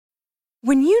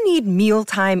When you need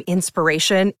mealtime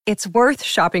inspiration, it's worth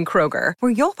shopping Kroger,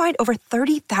 where you'll find over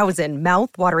 30,000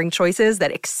 mouth-watering choices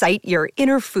that excite your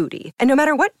inner foodie. And no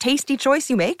matter what tasty choice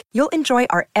you make, you'll enjoy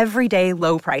our everyday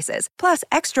low prices, plus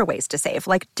extra ways to save,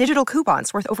 like digital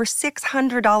coupons worth over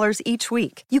 $600 each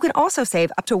week. You can also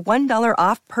save up to $1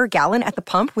 off per gallon at the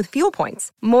pump with fuel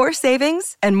points. More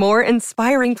savings and more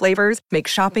inspiring flavors make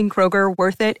shopping Kroger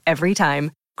worth it every time.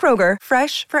 Kroger,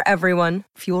 fresh for everyone.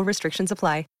 Fuel restrictions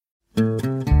apply.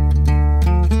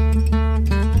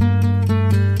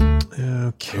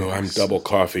 Okay. Oh, I'm double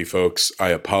coffee, folks. I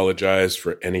apologize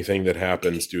for anything that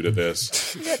happens due to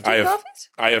this.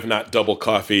 I have not double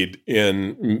coffeeed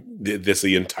in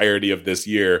the entirety of this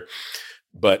year,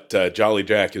 but Jolly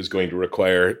Jack is going to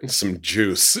require some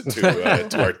juice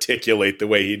to articulate the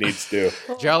way he needs to.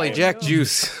 Jolly Jack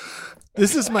juice.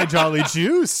 This is my Jolly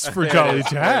Juice for Jolly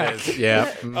Jack.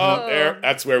 Yeah. Oh, there.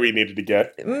 That's where we needed to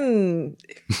get. I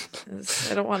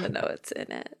don't want to know what's in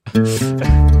it.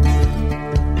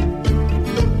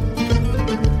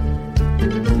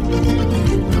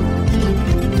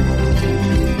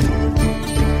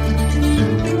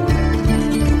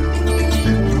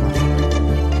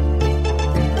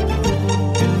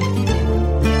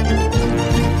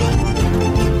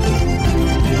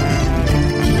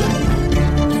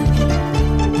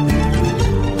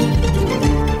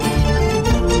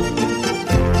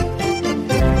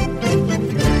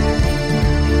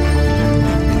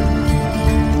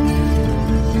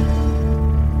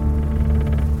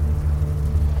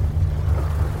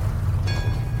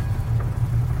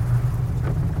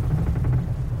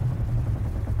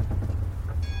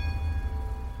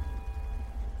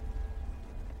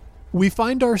 We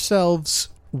find ourselves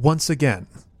once again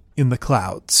in the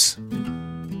clouds.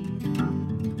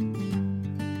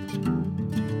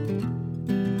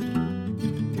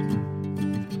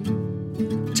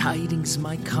 Tidings,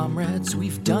 my comrades,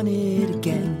 we've done it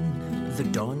again. The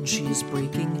dawn, she is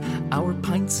breaking, our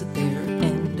pints at their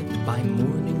end. By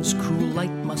morning's cruel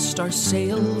light must our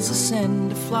sails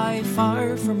ascend, fly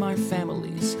far from our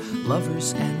families,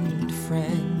 lovers and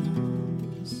friends.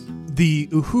 The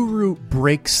Uhuru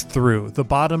breaks through the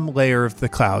bottom layer of the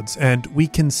clouds, and we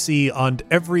can see on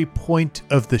every point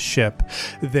of the ship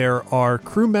there are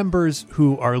crew members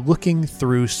who are looking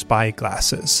through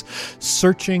spyglasses,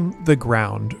 searching the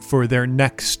ground for their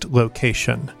next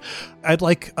location. I'd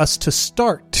like us to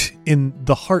start in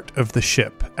the heart of the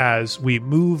ship as we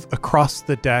move across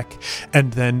the deck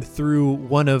and then through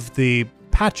one of the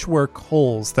patchwork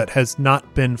holes that has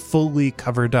not been fully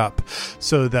covered up,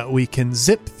 so that we can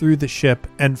zip through the ship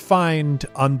and find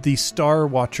on the Star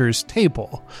Watcher's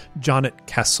table Jonnet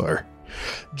Kessler.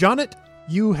 Jonnet,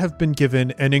 you have been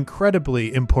given an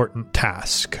incredibly important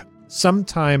task.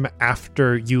 Sometime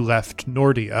after you left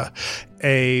Nordia,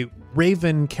 a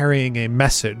raven carrying a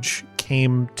message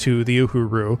came to the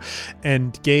Uhuru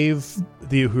and gave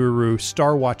the Uhuru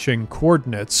star watching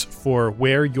coordinates for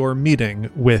where your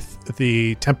meeting with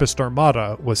the Tempest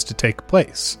Armada was to take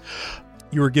place.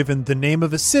 You were given the name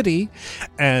of a city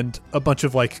and a bunch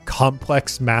of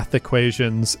complex math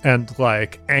equations and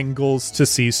angles to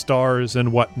see stars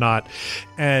and whatnot.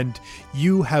 And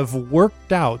you have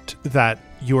worked out that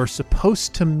you're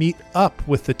supposed to meet up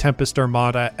with the Tempest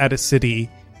Armada at a city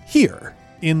here,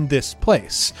 in this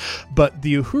place. But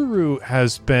the Uhuru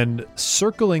has been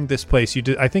circling this place.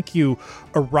 I think you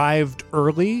arrived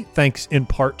early, thanks in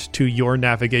part to your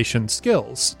navigation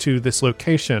skills, to this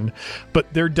location,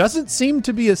 but there doesn't seem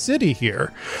to be a city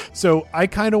here. So I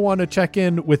kind of want to check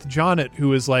in with Jonnet,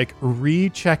 who is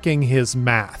rechecking his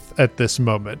math at this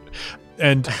moment.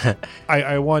 And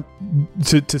I want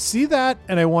to see that,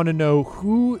 and I want to know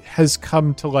who has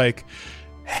come to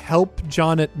help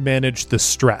Jonnet manage the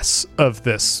stress of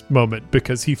this moment,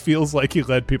 because he feels like he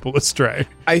led people astray.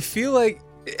 I feel like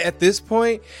at this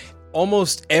point,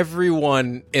 almost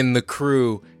everyone in the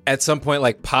crew at some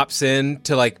point pops in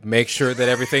to make sure that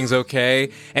everything's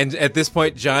okay. And at this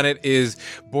point, Jonnet is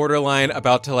borderline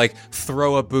about to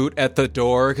throw a boot at the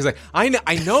door because I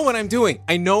know what I'm doing.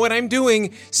 I know what I'm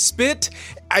doing. Spit.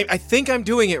 I think I'm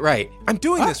doing it right. I'm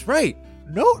doing this right.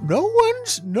 No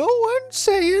one's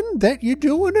saying that you're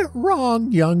doing it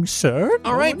wrong, young sir.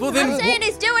 All right, well then. I'm saying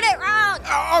he's doing it wrong.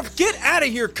 Oh, get out of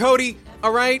here, Cody.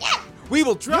 All right, we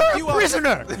will drop you off. You're a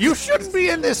prisoner. You shouldn't be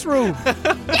in this room.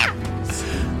 Yeah.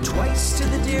 Twice to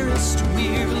the dearest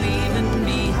we're leaving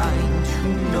behind,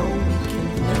 who know we can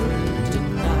never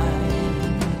deny.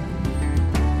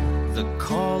 The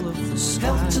call of the sky.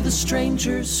 Health to the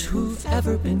strangers who've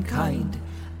ever been kind,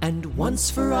 and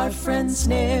once for our friends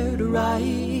ne'er to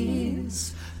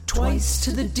rise. Twice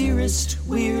to the dearest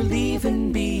we're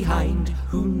leaving behind,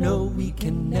 who know we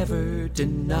can never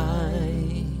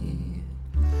deny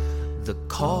the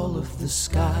call of the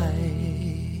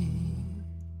sky.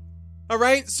 All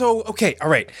right, so, okay.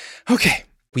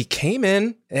 We came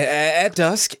in at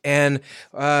dusk, and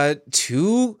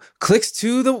 2 clicks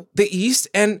to the east,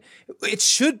 and it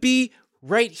should be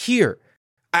right here.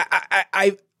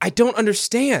 I don't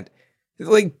understand.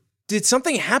 Like, did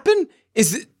something happen?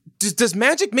 Does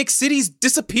magic make cities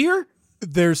disappear?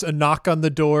 There's a knock on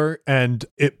the door, and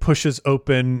it pushes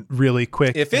open really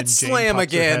quick. If it's Slam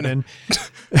again.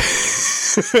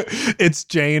 It's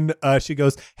Jane. She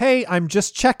goes, "Hey, I'm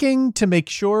just checking to make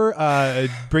sure,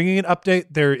 bringing an update.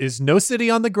 There is no city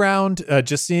on the ground.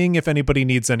 Just seeing if anybody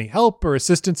needs any help or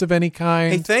assistance of any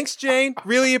kind." Hey, thanks, Jane.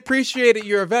 Really appreciate it.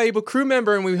 You're a valuable crew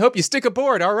member, and we hope you stick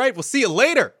aboard. All right, we'll see you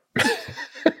later.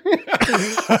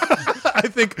 I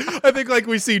think like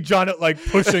we see Jonnet like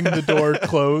pushing the door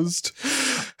closed.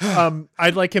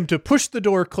 I'd like him to push the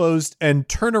door closed and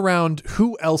turn around.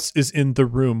 Who else is in the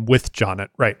room with Jonnet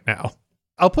right now?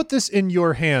 I'll put this in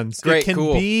your hands. Great, it can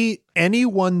cool. be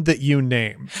anyone that you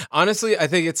name. Honestly, I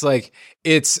think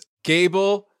it's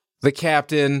Gable, the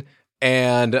captain,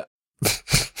 and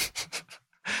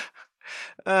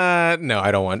no,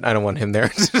 I don't want him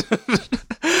there.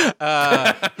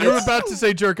 You were about to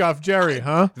say jerk off Jerry,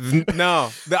 huh?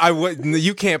 No, I would.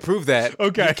 You can't prove that.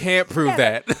 Okay, you can't prove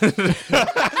that.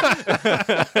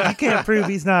 I can't prove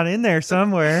he's not in there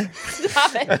somewhere.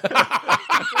 Stop it.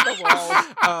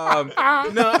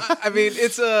 No, I mean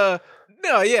it's the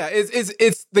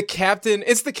captain.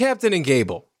 It's the captain and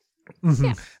Gable,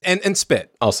 mm-hmm. and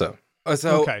Spit also.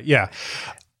 So okay, yeah.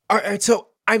 All right, so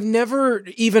I've never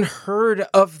even heard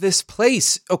of this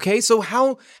place. Okay, so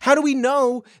how do we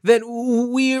know that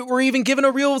we were even given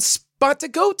a real spot to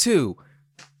go to?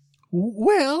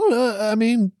 Well, I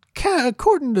mean,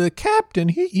 according to the captain,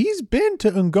 he's been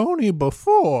to Ungoni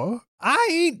before. I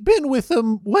ain't been with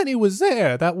him when he was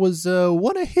there. That was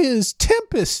one of his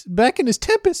back in his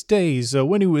Tempest days,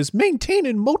 when he was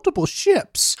maintaining multiple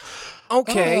ships.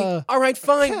 Okay, all right,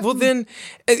 fine. Captain. Well then,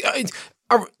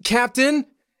 Captain.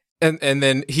 And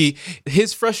then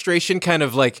his frustration kind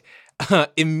of like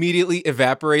immediately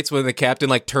evaporates when the captain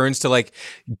like turns to like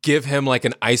give him like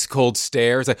an ice cold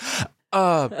stare. It's like,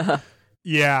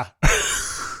 yeah,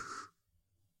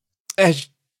 as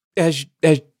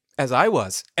I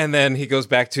was. And then he goes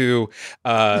back to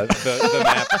the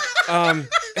map.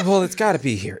 Well, it's got to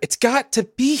be here. It's got to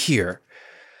be here.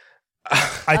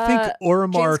 I think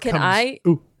Oromar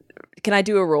James, can I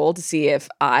do a roll to see if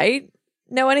I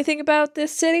know anything about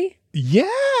this city?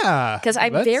 Yeah. Because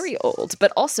I'm very old,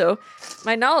 but also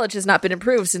my knowledge has not been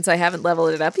improved since I haven't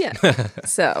leveled it up yet.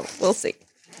 So we'll see.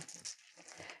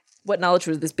 What knowledge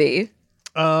would this be?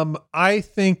 I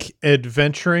think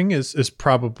adventuring is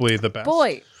probably the best.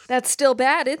 Boy, that's still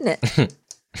bad, isn't it?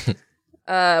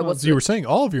 What's you were saying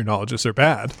all of your knowledges are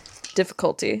bad.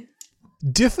 Difficulty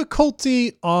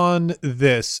on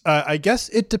this. I guess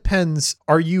it depends.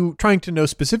 Are you trying to know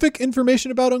specific information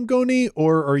about Ungoni,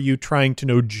 or are you trying to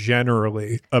know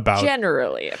generally about it?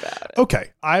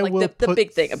 Okay. I like will the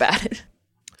big thing about it.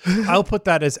 I'll put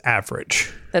that as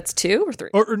average. That's 2 or 3?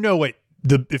 Or no, wait.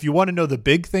 If you want to know the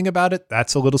big thing about it,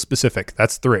 that's a little specific.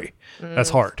 That's 3.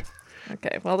 That's hard.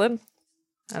 Okay, well then,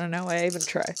 I don't know why I even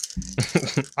try.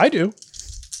 I do.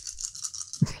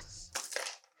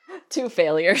 2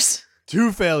 failures.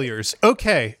 2 failures.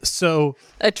 Okay, so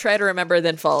I try to remember,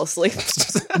 then fall asleep.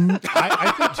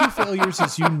 I think 2 failures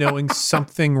is you knowing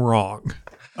something wrong.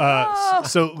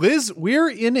 So Liz, we're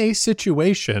in a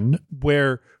situation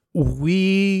where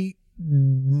we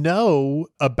know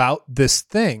about this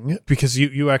thing because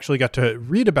you actually got to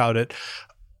read about it.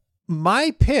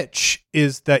 My pitch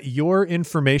is that your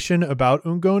information about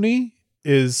Ungoni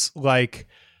is like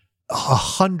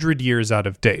 100 years out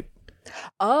of date.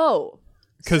 Oh.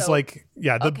 Because,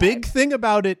 the big thing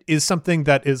about it is something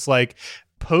that is, like,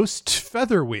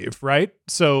 post-Featherweave, right?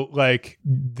 So, like,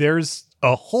 there's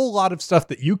a whole lot of stuff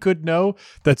that you could know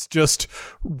that's just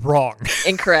wrong.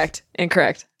 Incorrect.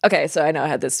 Okay, so I know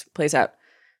how this plays out.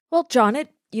 Well, Jonnet,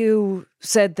 you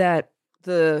said that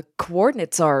the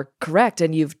coordinates are correct,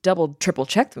 and you've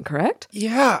triple-checked them, correct?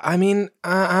 Yeah, I mean,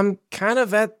 I'm kind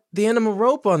of at the end of my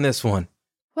rope on this one.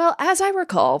 Well, as I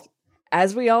recall,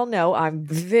 as we all know, I'm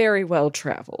very well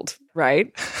traveled,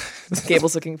 right?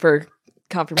 Gable's looking for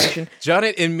confirmation.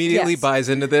 Jonnet immediately buys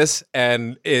into this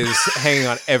and is hanging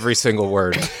on every single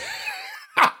word.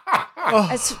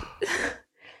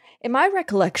 In my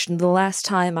recollection, the last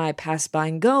time I passed by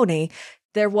Ungoni,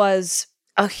 there was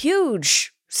a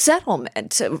huge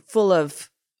settlement full of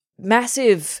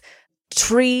massive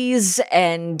trees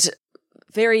and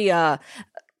very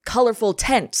colorful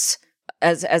tents,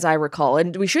 as I recall,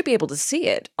 and we should be able to see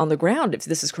it on the ground if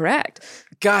this is correct.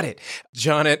 Got it.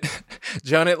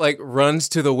 Jonet like runs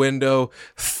to the window,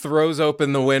 throws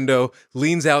open the window,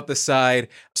 leans out the side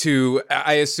to,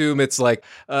 I assume it's like,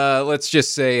 let's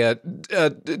just say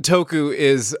Toku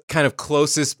is kind of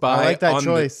closest by. I like that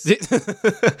choice.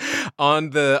 On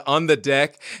the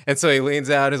deck. And so he leans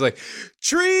out and is like,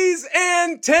 trees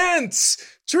and tents!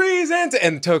 Trees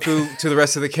and Toku to the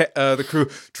rest of the crew,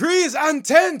 trees and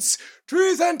tents!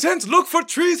 Trees and tents! Look for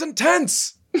trees and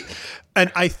tents!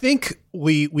 And I think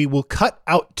we will cut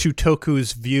out to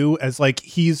Toku's view as like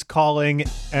he's calling,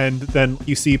 and then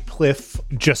you see Pliff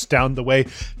just down the way,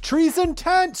 trees and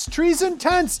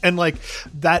tents, and like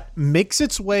that makes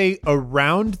its way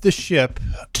around the ship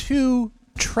to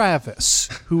Travis,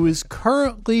 who is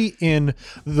currently in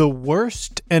the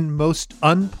worst and most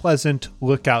unpleasant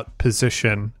lookout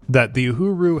position that the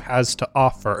Uhuru has to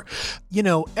offer. You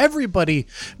know, everybody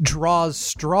draws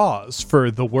straws for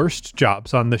the worst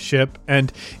jobs on the ship,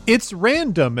 and it's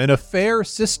random and a fair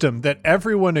system that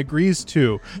everyone agrees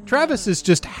to. Travis has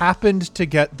just happened to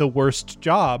get the worst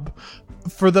job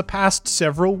for the past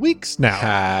several weeks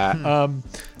now.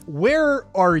 Where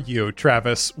are you,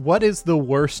 Travis? What is the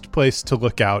worst place to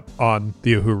look out on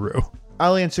the Uhuru?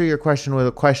 I'll answer your question with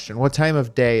a question. What time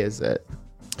of day is it?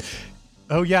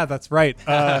 Oh, yeah, that's right.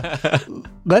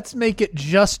 Let's make it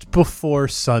just before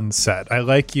sunset. I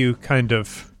like you kind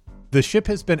of... The ship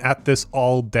has been at this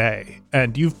all day,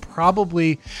 and you've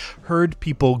probably heard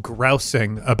people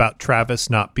grousing about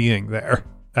Travis not being there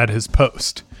at his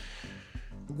post.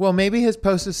 Well, maybe his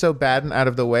post is so bad and out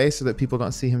of the way so that people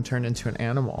don't see him turn into an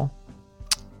animal.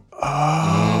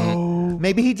 Oh.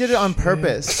 Maybe he did it on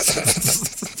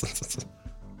purpose.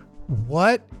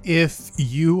 What if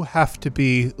you have to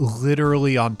be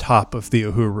literally on top of the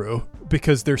Uhuru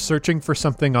because they're searching for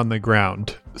something on the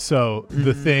ground? So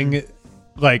the thing,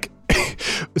 like...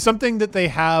 something that they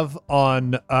have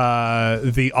on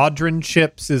the Audran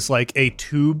ships is like a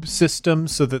tube system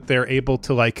so that they're able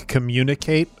to like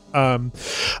communicate. I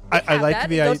like the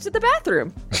idea. Goes to the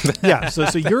bathroom. Yeah,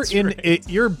 so you're in right. it.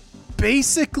 You're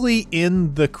basically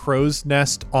in the crow's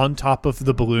nest on top of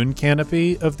the balloon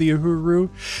canopy of the Uhuru,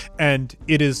 and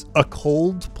it is a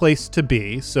cold place to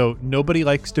be. So nobody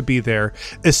likes to be there,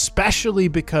 especially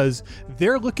because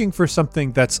they're looking for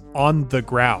something that's on the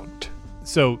ground.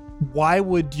 So why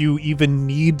would you even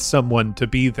need someone to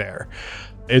be there?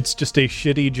 It's just a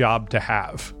shitty job to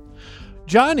have.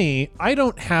 Johnny, I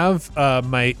don't have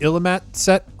my Illimat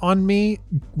set on me.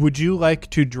 Would you like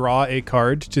to draw a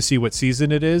card to see what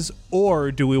season it is?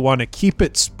 Or do we want to keep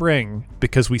it spring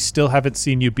because we still haven't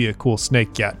seen you be a cool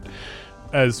snake yet?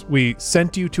 As we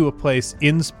sent you to a place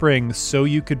in spring so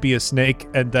you could be a snake,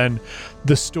 and then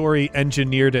the story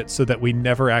engineered it so that we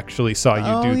never actually saw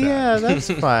you do that. Oh, yeah,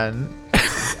 that's fun.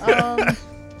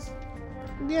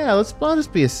 Yeah, I'll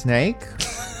just be a snake.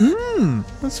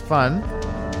 That's fun.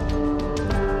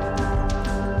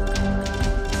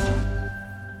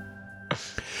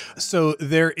 So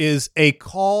there is a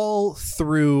call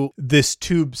through this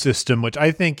tube system, which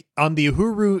I think on the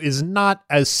Uhuru is not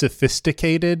as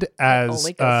sophisticated as...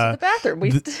 Only goes to the bathroom.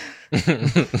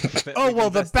 Oh,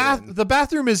 well, the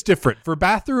bathroom is different. For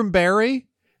Bathroom Barry,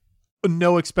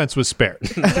 no expense was spared.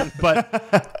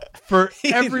 But for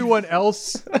everyone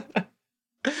else...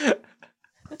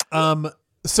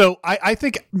 So I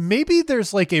think maybe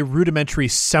there's like a rudimentary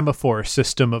semaphore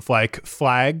system of like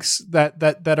flags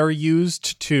that are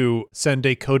used to send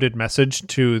a coded message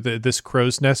to this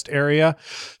crow's nest area.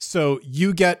 So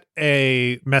you get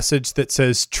a message that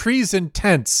says trees and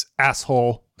tents,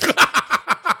 asshole.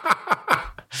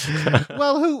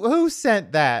 Well, who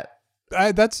sent that?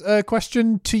 That's a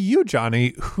question to you,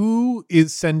 Johnny. Who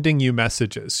is sending you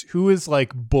messages? Who is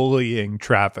like bullying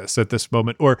Travis at this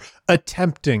moment, or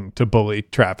attempting to bully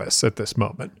Travis at this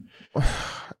moment?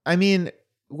 I mean,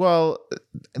 well,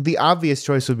 the obvious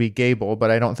choice would be Gable,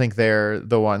 but I don't think they're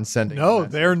the ones sending. No,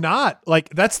 they're not.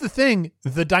 Like, that's the thing.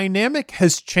 The dynamic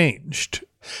has changed.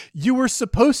 You were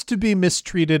supposed to be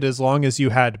mistreated as long as you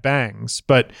had bangs,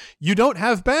 but you don't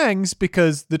have bangs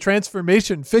because the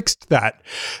transformation fixed that.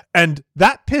 And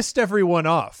that pissed everyone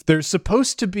off. There's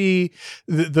supposed to be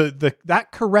that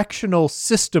correctional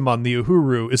system on the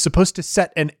Uhuru is supposed to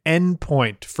set an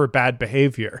endpoint for bad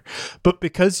behavior. But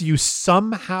because you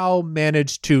somehow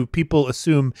managed to, people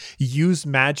assume, use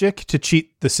magic to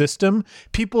cheat the system,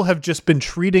 people have just been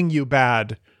treating you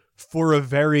bad for a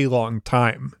very long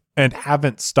time and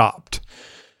haven't stopped.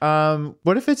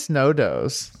 What if it's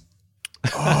Nodos?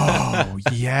 Oh,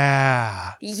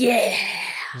 yeah. Yeah.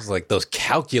 was like those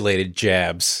calculated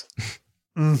jabs.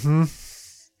 Mm-hmm.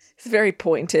 It's very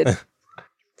pointed.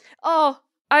 Oh,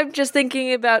 I'm just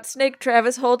thinking about Snake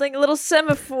Travis holding a little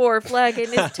semaphore flag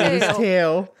in his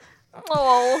tail.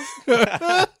 Oh.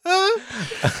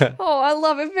 Oh, I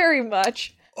love it very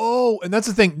much. Oh, and that's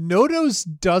the thing. Nodos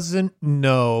doesn't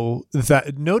know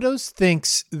that. Nodos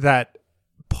thinks that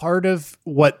part of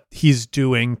what he's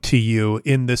doing to you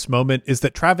in this moment is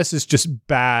that Travis is just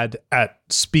bad at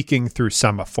speaking through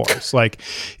semaphores. Like,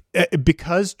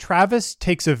 because Travis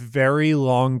takes a very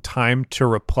long time to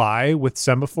reply with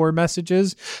semaphore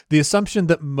messages, the assumption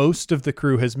that most of the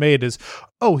crew has made is,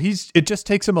 it just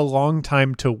takes him a long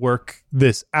time to work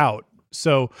this out.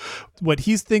 So what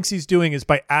he thinks he's doing is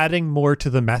by adding more to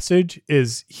the message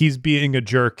is he's being a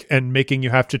jerk and making you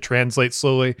have to translate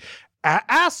slowly.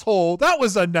 Asshole, that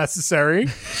was unnecessary.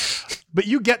 But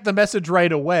you get the message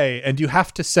right away and you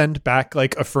have to send back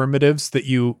like affirmatives that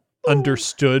you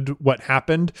understood what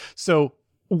happened. So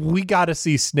we got to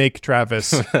see Snake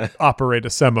Travis operate a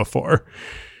semaphore.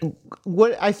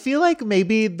 What I feel like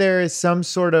maybe there is some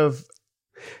sort of,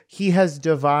 he has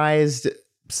devised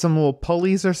some little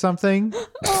pulleys or something.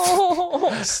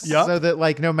 So that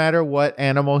like no matter what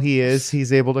animal he is,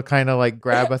 he's able to kind of like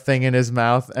grab a thing in his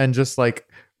mouth and just like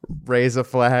raise a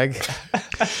flag.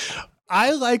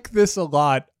 I like this a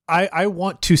lot. I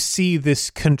want to see this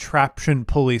contraption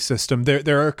pulley system.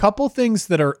 There are a couple things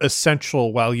that are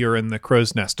essential while you're in the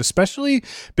crow's nest, especially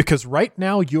because right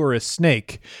now you're a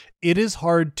snake. It is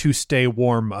hard to stay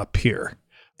warm up here.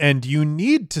 And you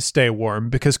need to stay warm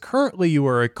because currently you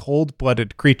are a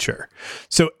cold-blooded creature.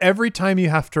 So every time you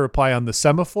have to reply on the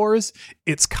semaphores,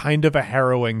 it's kind of a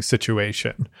harrowing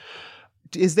situation.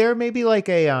 Is there maybe like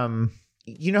a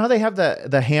you know how they have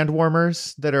the hand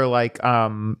warmers that are like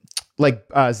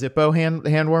Zippo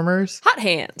hand warmers? Hot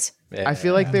hands. Yeah. I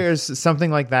feel like there's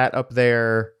something like that up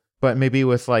there, but maybe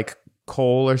with like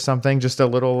coal or something, just a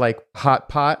little like hot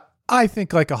pot. I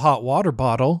think like a hot water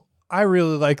bottle. I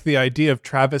really like the idea of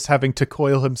Travis having to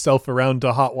coil himself around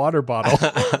a hot water bottle.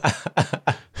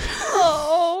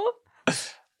 Oh.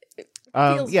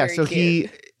 Yeah, so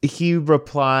cute. he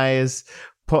replies,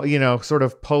 sort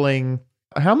of pulling.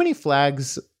 How many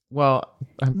flags? Well,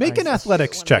 make an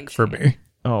athletics check for me.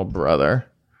 Oh, brother.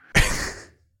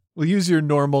 We'll use your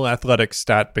normal athletics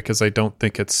stat because I don't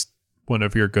think it's one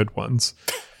of your good ones.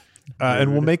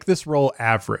 And we'll make this roll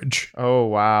average. Oh,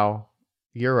 wow.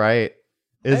 You're right.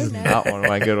 This is not one of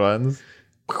my good ones.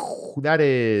 That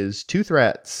is 2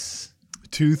 threats.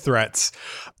 2 threats.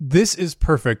 This is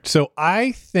perfect. So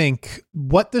I think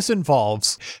what this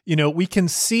involves, we can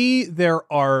see there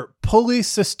are pulley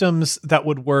systems that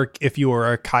would work if you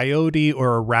were a coyote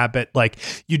or a rabbit. Like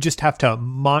you just have to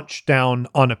munch down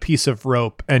on a piece of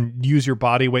rope and use your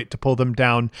body weight to pull them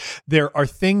down. There are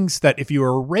things that if you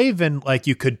were a raven, like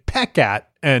you could peck at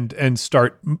and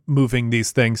start moving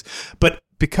these things. But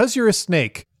because you're a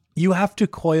snake, you have to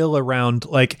coil around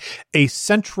like a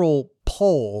central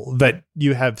pole that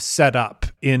you have set up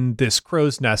in this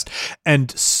crow's nest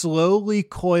and slowly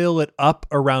coil it up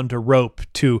around a rope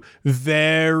to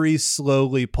very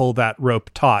slowly pull that rope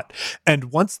taut. And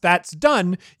once that's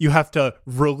done, you have to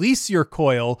release your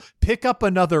coil, pick up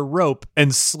another rope,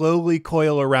 and slowly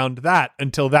coil around that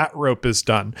until that rope is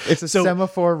done. It's a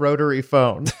semaphore rotary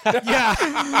phone. Yeah.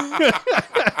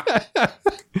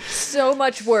 So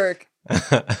much work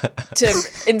to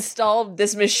install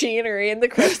this machinery in the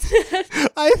crow's nest.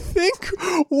 I think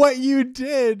what you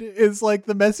did is like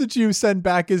the message you send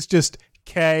back is just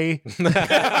K.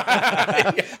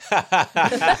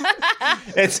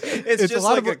 It's just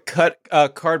like a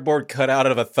cardboard cutout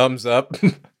of a thumbs up.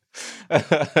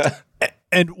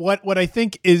 And what I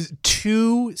think is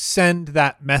to send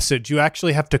that message, you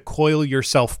actually have to coil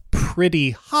yourself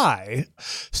pretty high.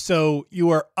 So you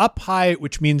are up high,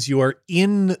 which means you are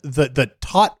in the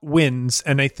taut winds.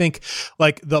 And I think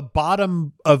like the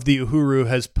bottom of the Uhuru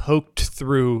has poked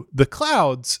through the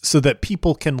clouds so that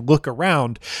people can look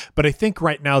around. But I think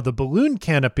right now the balloon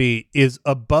canopy is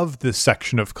above this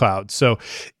section of clouds. So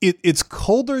it's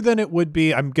colder than it would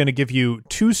be. I'm going to give you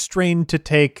 2 strain to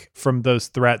take from those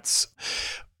threats.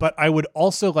 But I would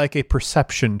also like a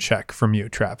perception check from you,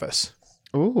 Travis.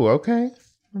 Ooh, okay.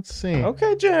 Let's see.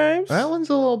 Okay, James. That one's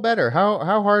a little better. How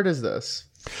hard is this?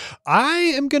 I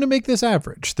am going to make this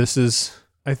average. This is,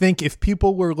 I think if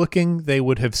people were looking, they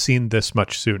would have seen this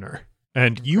much sooner.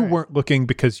 And you weren't looking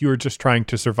because you were just trying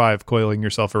to survive coiling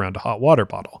yourself around a hot water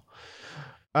bottle.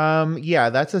 Yeah,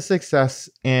 that's a success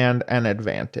and an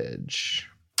advantage.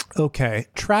 Okay,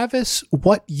 Travis,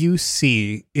 what you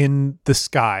see in the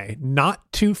sky, not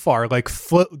too far, like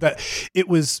that it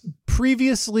was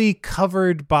previously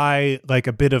covered by like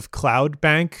a bit of cloud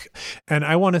bank, and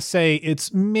I want to say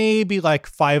it's maybe like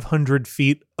 500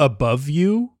 feet above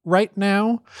you right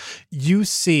now. You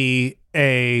see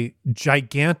a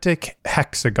gigantic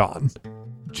hexagon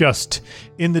just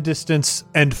in the distance,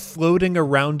 and floating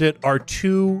around it are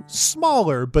two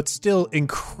smaller but still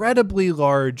incredibly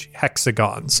large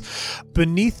hexagons.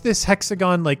 Beneath this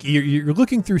hexagon, like you're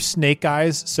looking through snake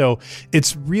eyes, so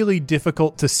it's really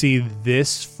difficult to see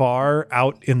this far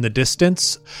out in the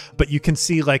distance, but you can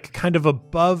see like kind of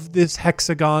above this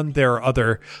hexagon there are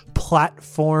other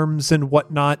platforms and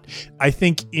whatnot. I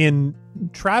think in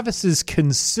Travis's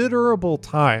considerable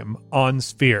time on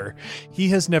Sphere, he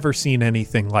has never seen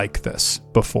anything like this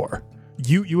before.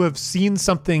 You have seen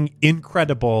something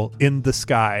incredible in the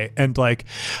sky, and like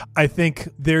I think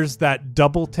there's that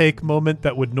double take moment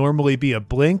that would normally be a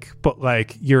blink, but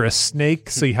like you're a snake,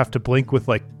 so you have to blink with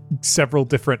like several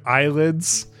different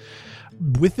eyelids.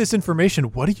 With this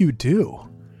information, what do you do?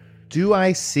 Do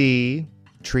I see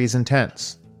trees and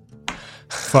tents?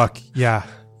 Fuck yeah,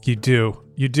 you do.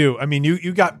 You do. I mean,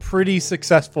 you got pretty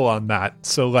successful on that.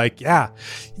 So, like, yeah,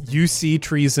 you see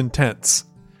trees and tents.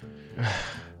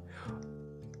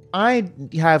 I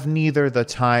have neither the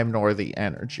time nor the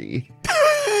energy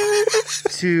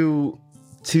to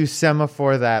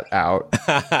semaphore that out.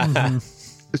 Mm-hmm.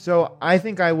 So I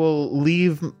think I will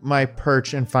leave my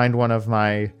perch and find one of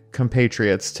my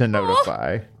compatriots to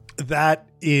notify. That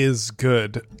is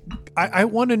good. I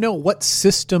want to know, what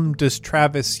system does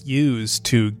Travis use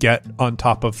to get on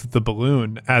top of the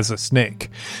balloon as a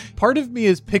snake? Part of me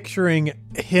is picturing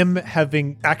him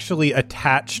having actually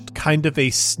attached kind of a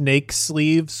snake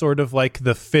sleeve, sort of like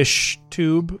the fish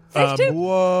tube.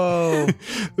 Whoa.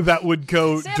 That would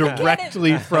go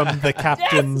directly from the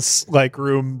captain's like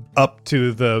room up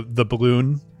to the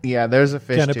balloon. Yeah, there's a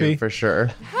fish tube for sure.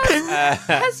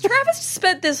 Has Travis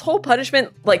spent this whole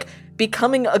punishment like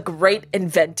becoming a great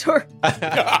inventor?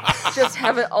 Just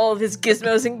having all of his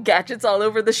gizmos and gadgets all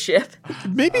over the ship?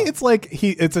 Maybe it's like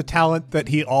it's a talent that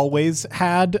he always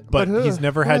had, but he's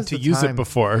never had to use it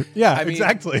before. Yeah, I mean,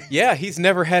 exactly. Yeah, he's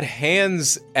never had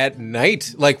hands at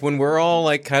night. Like when we're all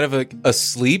like kind of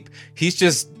asleep, he's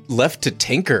just left to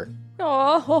tinker.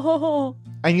 Oh.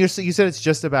 And you said it's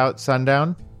just about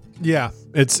sundown? Yeah,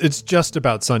 it's just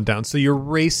about sundown, so you're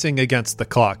racing against the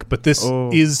clock, but this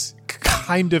is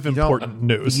kind of important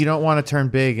news. You don't want to turn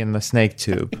big in the snake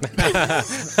tube.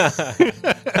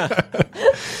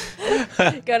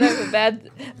 Gotta have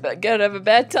a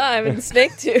bad time in the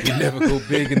snake tube. You never go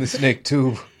big in the snake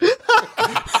tube.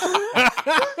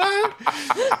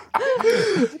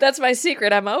 That's my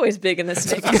secret. I'm always big in the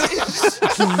snake tube.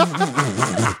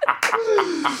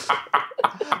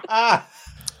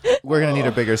 We're going to need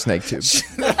a bigger snake tube.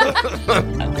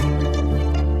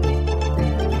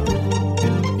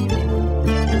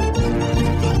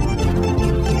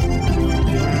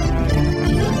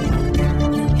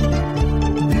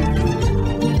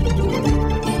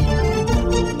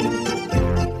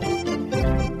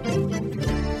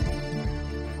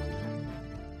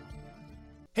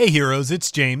 Hey heroes,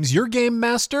 it's James, your game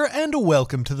master, and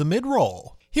welcome to the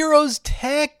mid-roll. Heroes,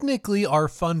 technically our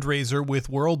fundraiser with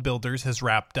World Builders has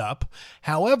wrapped up.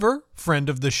 However, friend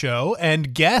of the show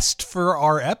and guest for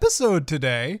our episode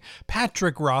today,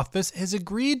 Patrick Rothfuss, has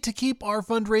agreed to keep our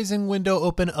fundraising window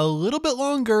open a little bit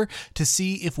longer to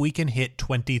see if we can hit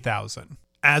 20,000.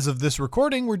 As of this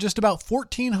recording, we're just about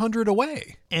 1,400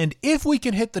 away. And if we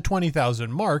can hit the 20,000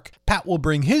 mark, Pat will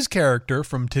bring his character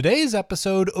from today's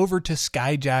episode over to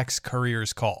Skyjack's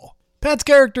Courier's Call. Pat's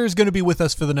character is going to be with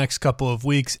us for the next couple of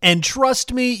weeks, and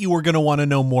trust me, you are going to want to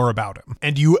know more about him.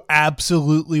 And you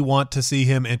absolutely want to see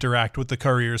him interact with the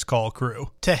Courier's Call crew.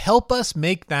 To help us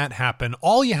make that happen,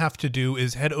 all you have to do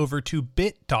is head over to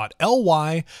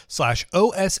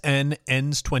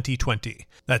bit.ly/OSNends2020.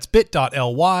 That's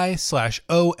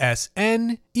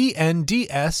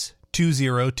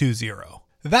bit.ly/OSNENDS2020.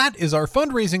 That is our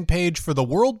fundraising page for the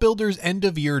World Builders End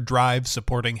of Year Drive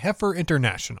supporting Heifer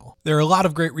International. There are a lot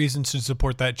of great reasons to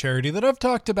support that charity that I've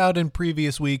talked about in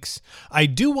previous weeks. I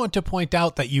do want to point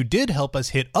out that you did help us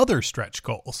hit other stretch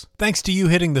goals. Thanks to you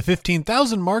hitting the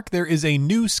 15,000 mark, there is a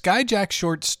new Skyjack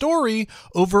short story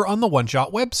over on the One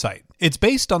Shot website. It's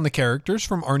based on the characters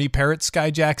from Arnie Parrott's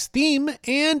Skyjack's theme,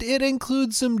 and it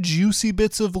includes some juicy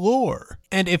bits of lore.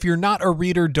 And if you're not a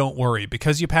reader, don't worry,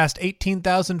 because you passed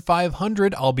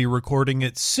 18,500, I'll be recording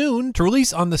it soon to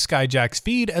release on the Skyjack's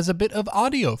feed as a bit of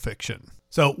audio fiction.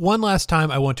 So one last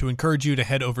time, I want to encourage you to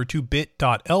head over to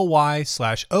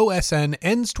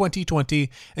bit.ly/OSNends2020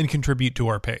 and contribute to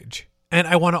our page. And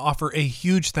I want to offer a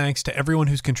huge thanks to everyone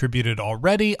who's contributed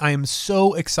already. I am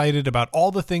so excited about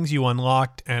all the things you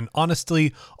unlocked and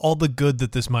honestly, all the good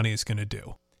that this money is going to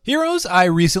do. Heroes, I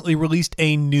recently released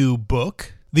a new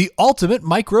book, the Ultimate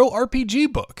Micro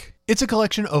RPG Book. It's a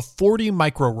collection of 40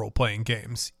 micro role-playing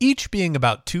games, each being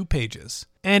about 2 pages.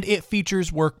 And it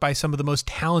features work by some of the most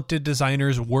talented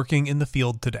designers working in the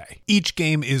field today. Each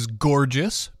game is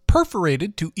gorgeous,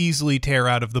 perforated to easily tear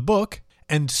out of the book,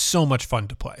 and so much fun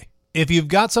to play. If you've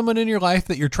got someone in your life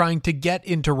that you're trying to get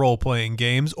into role-playing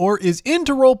games or is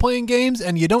into role-playing games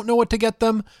and you don't know what to get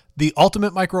them, the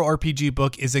Ultimate Micro RPG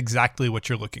Book is exactly what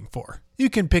you're looking for. You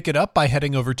can pick it up by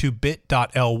heading over to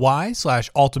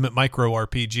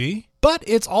bit.ly/ultimatemicroRPG, but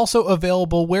it's also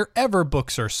available wherever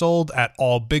books are sold at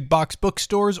all big box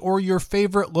bookstores or your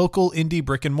favorite local indie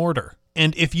brick and mortar.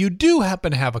 And if you do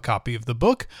happen to have a copy of the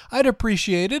book, I'd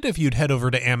appreciate it if you'd head over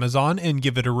to Amazon and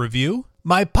give it a review.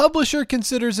 My publisher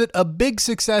considers it a big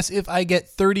success if I get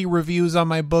 30 reviews on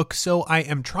my book, so I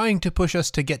am trying to push us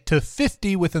to get to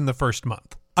 50 within the first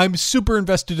month. I'm super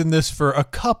invested in this for a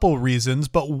couple reasons,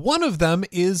 but one of them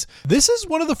is this is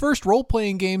one of the first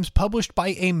role-playing games published by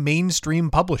a mainstream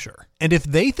publisher. And if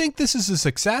they think this is a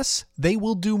success, they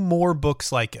will do more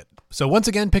books like it. So once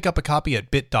again, pick up a copy at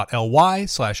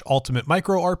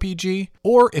bit.ly/ultimatemicroRPG,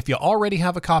 or if you already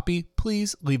have a copy,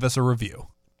 please leave us a review.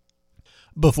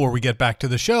 Before we get back to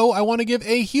the show, I want to give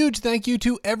a huge thank you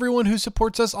to everyone who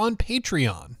supports us on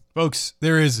Patreon. Folks,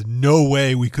 there is no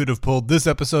way we could have pulled this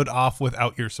episode off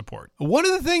without your support. One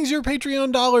of the things your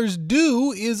Patreon dollars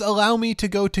do is allow me to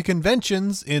go to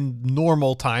conventions in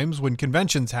normal times when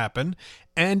conventions happen,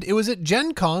 and it was at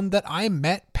Gen Con that I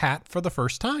met Pat for the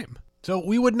first time. So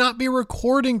we would not be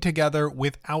recording together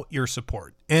without your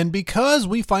support. And because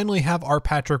we finally have our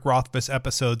Patrick Rothfuss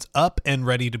episodes up and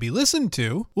ready to be listened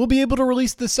to, we'll be able to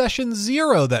release the Session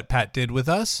 0 that Pat did with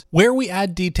us, where we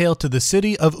add detail to the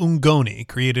city of Ungoni,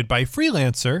 created by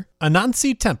freelancer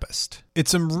Anansi Tempest. It's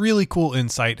some really cool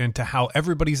insight into how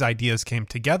everybody's ideas came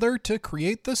together to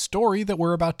create the story that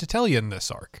we're about to tell you in this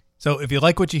arc. So if you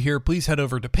like what you hear, please head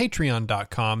over to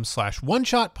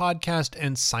patreon.com/oneshotpodcast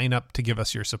and sign up to give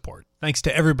us your support. Thanks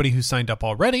to everybody who signed up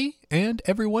already and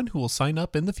everyone who will sign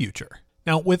up in the future.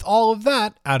 Now, with all of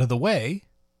that out of the way,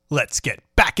 let's get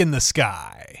back in the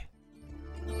sky.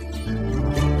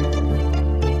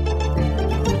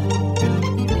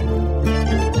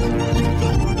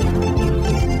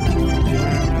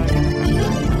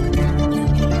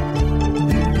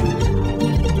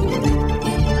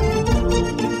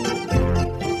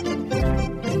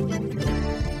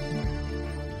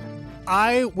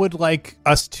 I would like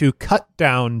us to cut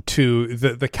down to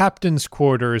the captain's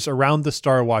quarters around the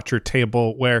Star Watcher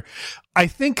table, where I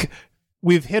think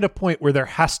we've hit a point where there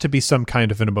has to be some kind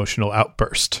of an emotional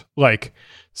outburst. Like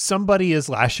somebody is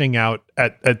lashing out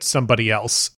at somebody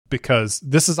else because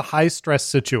this is a high stress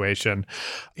situation.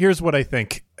 Here's what I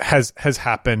think has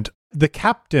happened. The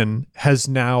captain has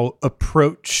now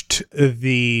approached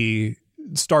the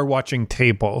Star Watching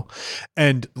table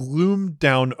and loomed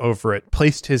down over it,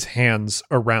 placed his hands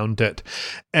around it,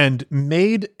 and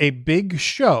made a big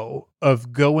show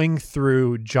of going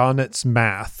through Jonnet's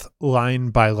math line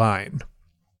by line.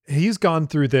 He's gone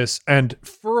through this, and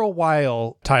for a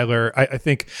while, Tyler, I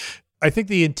think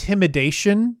the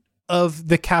intimidation of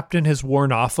the captain has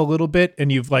worn off a little bit,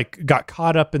 and you've got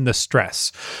caught up in the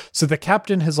stress. So the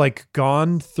captain has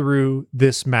gone through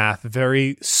this math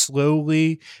very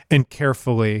slowly and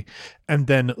carefully, and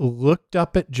then looked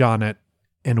up at Jonnet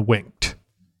and winked.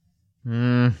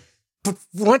 But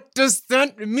what does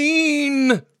that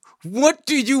mean? What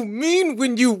do you mean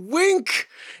when you wink?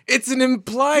 It's an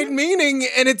implied meaning,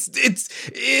 and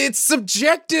it's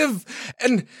subjective,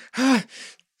 and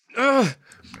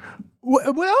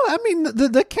Well, I mean,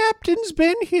 the captain's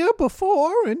been here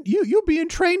before, and you being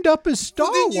trained up as Star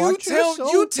Watcher.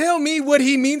 You tell me what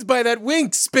he means by that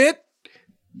wink, Spit.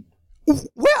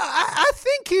 Well, I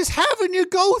think he's having you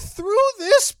go through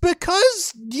this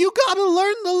because you gotta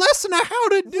learn the lesson of how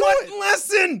to do it. What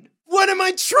lesson? What am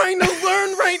I trying to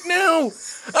learn right now?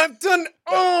 I've done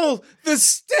all the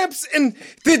steps, and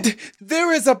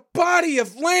there is a body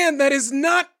of land that is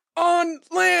not on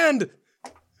land.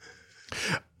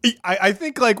 I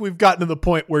think we've gotten to the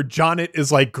point where Jonnet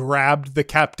is grabbed the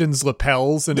captain's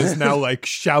lapels and is now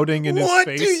shouting in his face.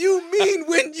 What do you mean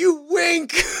when you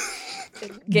wink?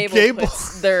 Gable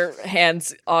puts their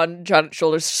hands on Jonnet's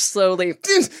shoulders, slowly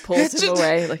pulls him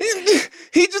away.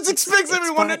 He just expects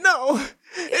everyone to know.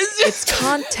 It's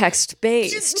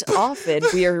context-based. Often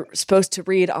we are supposed to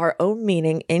read our own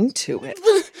meaning into it.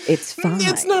 It's fine.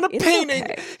 It's not a painting.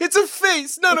 Okay. It's a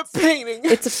face, not a painting.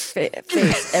 It's a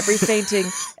face.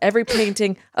 Every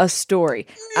painting, a story.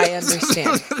 I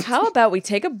understand. How about we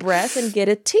take a breath and get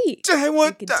a tea?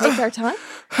 We can take our time.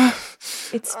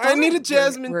 It's fine. I need a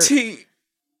jasmine tea.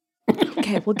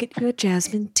 Okay, we'll get you a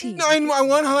jasmine tea. No, I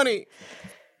want honey.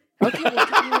 Okay, we'll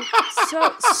get you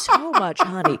so much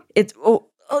honey. It's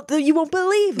you won't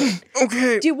believe it.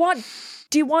 Okay. Do you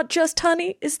want just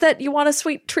honey? Is that you want a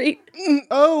sweet treat?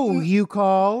 Oh, you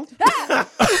called?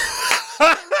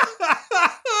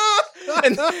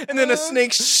 and then a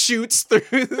snake shoots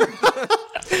through,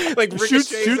 like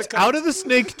shoots out of the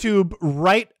snake tube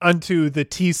right onto the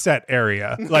tea set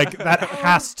area. Like that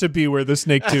has to be where the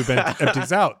snake tube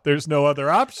empties out. There's no other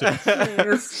option.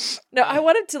 No, I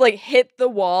want him to like hit the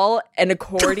wall and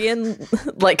accordion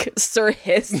like Sir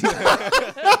Hiss, just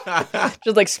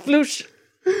like sploosh.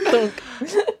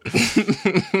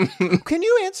 Can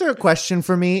you answer a question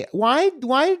for me? Why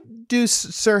do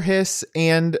Sir Hiss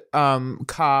and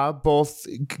Ka both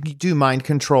do mind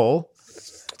control?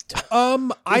 Is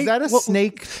that a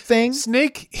snake thing?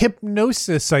 Snake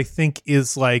hypnosis, I think,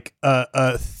 is like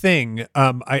a thing.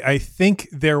 I think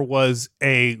there was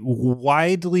a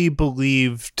widely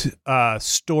believed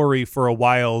story for a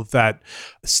while that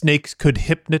snakes could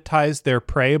hypnotize their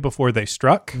prey before they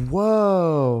struck.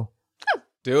 Whoa.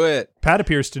 Do it. Pat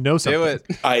appears to know something. Do it.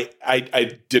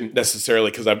 I didn't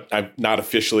necessarily, because I'm not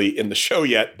officially in the show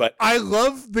yet, but I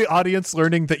love the audience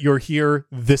learning that you're here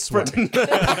this way.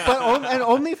 And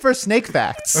only for snake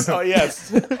facts. Oh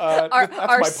yes,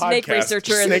 our snake podcast,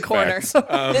 researcher in the corner.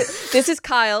 This is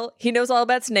Kyle. He knows all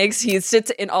about snakes. He sits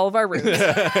in all of our rooms.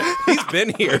 He's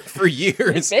been here for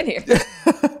years. He's been here.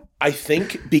 I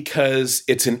think because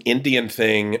it's an Indian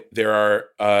thing, there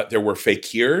were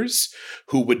fakirs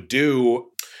who would do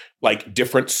like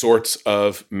different sorts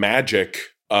of magic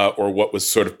or what was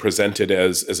sort of presented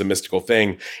as a mystical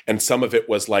thing. And some of it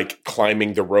was like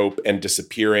climbing the rope and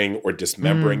disappearing or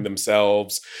dismembering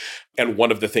themselves. And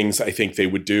one of the things I think they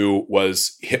would do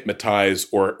was hypnotize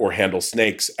or handle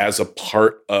snakes as a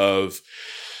part of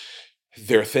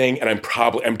their thing. And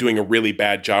I'm doing a really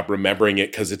bad job remembering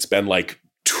it because it's been like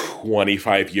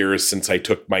 25 years since I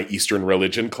took my Eastern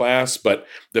religion class, but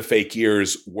the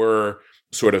fakirs were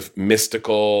sort of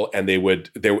mystical, and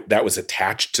that was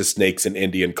attached to snakes in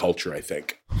Indian culture, I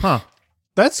think. Huh.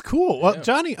 That's cool. Well,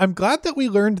 Johnny, I'm glad that we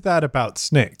learned that about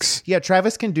snakes. Yeah,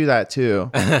 Travis can do that too,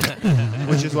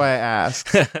 which is why I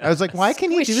asked. I was like, why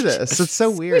can he do this? It's so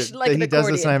weird that he does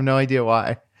this, and I have no idea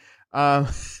why.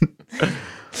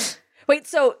 Wait,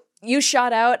 so you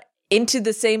shot out into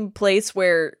the same place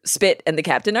where Spit and the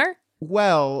captain are?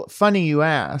 Well, funny you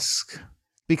ask,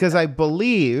 because I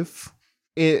believe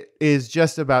it is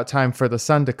just about time for the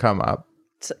sun to come up.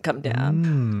 Come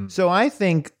down. So I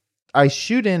think I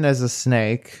shoot in as a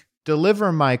snake,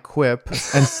 deliver my quip,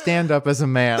 and stand up as a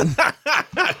man.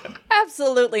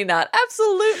 Absolutely not.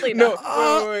 Absolutely not.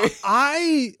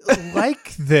 I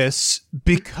like this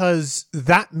because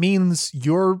that means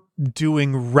you're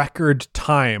doing record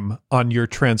time on your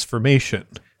transformation.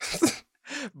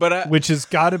 But which has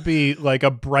got to be like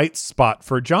a bright spot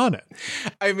for Jonnet.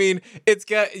 I mean,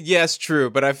 yes, true,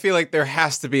 but I feel like there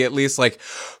has to be at least like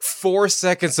 4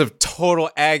 seconds of total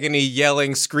agony,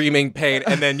 yelling, screaming pain,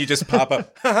 and then you just pop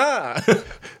up.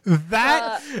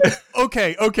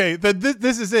 Okay.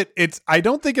 This is it. I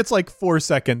don't think it's like 4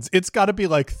 seconds. It's got to be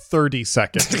like 30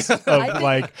 seconds of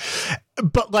like.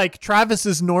 But like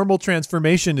Travis's normal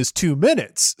transformation is 2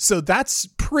 minutes, so that's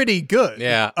pretty good.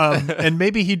 Yeah. And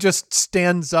maybe he just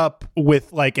stands up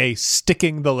with like a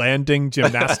sticking the landing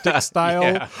gymnastic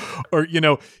style, or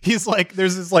he's like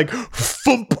there's this like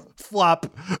thump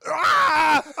flop,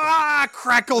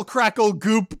 crackle crackle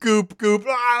goop goop goop.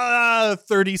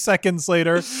 30 seconds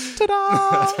later,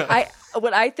 ta-da!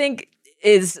 What I think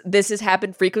is this has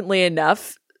happened frequently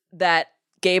enough that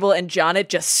Gable and Jonnet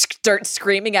just start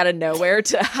screaming out of nowhere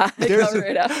to cover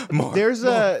it up.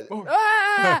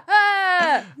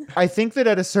 I think that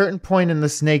at a certain point in the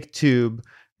snake tube,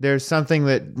 there's something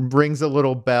that rings a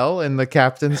little bell in the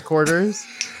captain's quarters.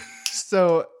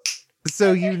 So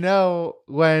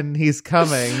when he's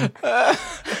coming.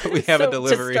 We have a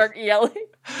delivery. To start yelling.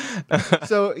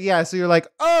 So you're like,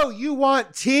 oh, you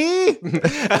want tea?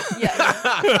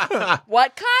 Yeah.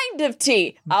 What kind of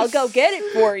tea? I'll go get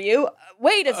it for you.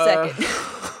 Wait a second.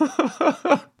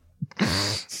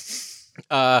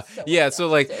 So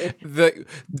like the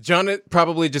Jonnet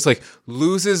probably just like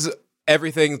loses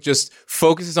everything just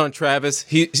focuses on Travis.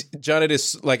 Johnnet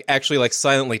is like actually like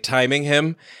silently timing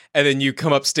him, and then you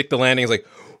come up, stick the landing. It's like,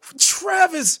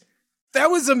 Travis, that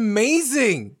was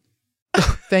amazing.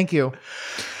 Thank you.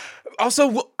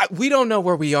 Also, we don't know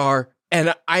where we are,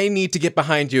 and I need to get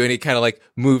behind you. And he kind of like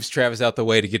moves Travis out the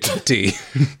way to get to the tea.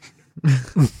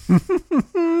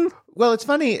 Well, it's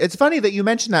funny. It's funny that you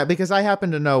mentioned that because I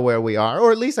happen to know where we are,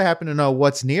 or at least I happen to know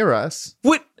what's near us.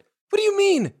 What do you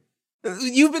mean?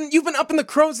 You've been up in the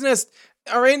crow's nest.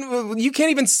 All right, you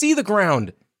can't even see the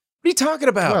ground. What are you talking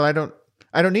about? Well,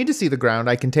 I don't need to see the ground.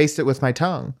 I can taste it with my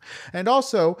tongue. And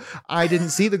also, I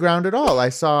didn't see the ground at all. I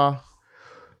saw.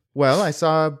 Now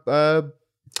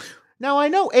I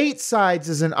know 8 sides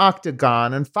is an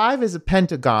octagon and 5 is a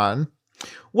pentagon.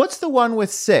 What's the one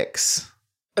with 6?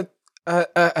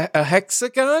 A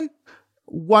hexagon?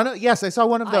 Yes, I saw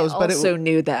one of those. I but also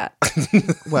knew that.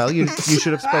 Well, you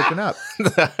should have spoken up.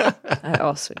 I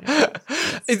also knew that.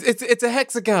 It's a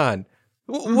hexagon.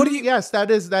 What do you? Yes,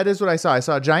 that is what I saw. I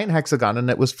saw a giant hexagon and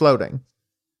it was floating.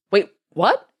 Wait,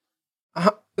 what?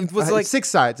 It was like 6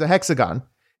 sides, a hexagon.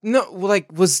 No,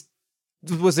 like was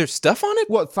there stuff on it?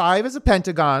 Well, 5 is a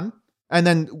pentagon, and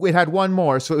then it had one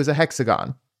more, so it was a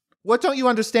hexagon. What don't you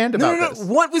understand about this?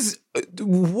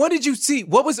 What did you see?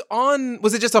 What was on?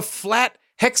 Was it just a flat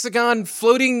hexagon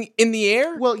floating in the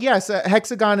air? Well, yes, a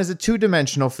hexagon is a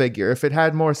 2-dimensional figure. If it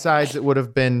had more sides, it would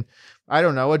have been, I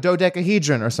don't know, a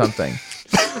dodecahedron or something.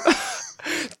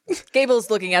 Gable's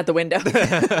looking out the window.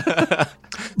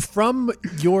 From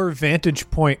your vantage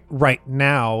point right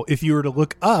now, if you were to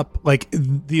look up, like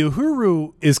the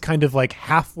Uhuru is kind of like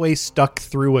halfway stuck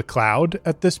through a cloud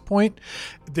at this point.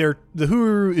 The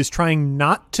Uhuru is trying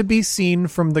not to be seen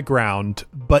from the ground,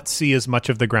 but see as much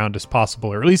of the ground as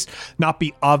possible, or at least not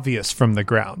be obvious from the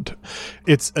ground.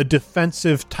 It's a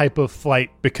defensive type of flight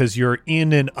because you're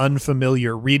in an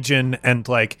unfamiliar region and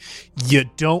like you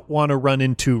don't want to run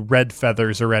into red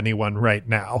feathers or anyone right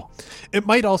now. It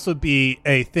might also be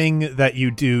a thing that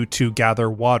you do to gather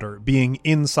water, being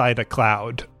inside a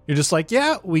cloud. You're just like,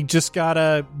 yeah, we just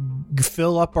gotta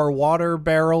fill up our water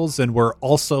barrels, and we're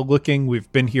also looking.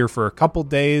 We've been here for a couple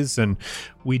days, and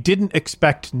we didn't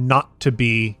expect not to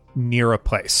be near a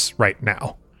place right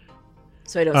now.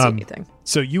 So I don't see anything.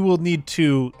 So you will need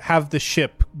to have the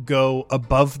ship go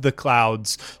above the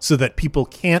clouds so that people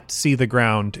can't see the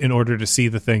ground in order to see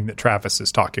the thing that Travis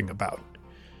is talking about.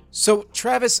 So,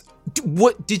 Travis,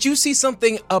 what did you see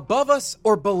something above us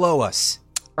or below us?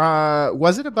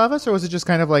 Was it above us or was it just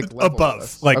kind of like level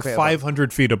above, like okay,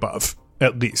 500 feet above,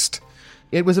 at least?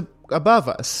 It was above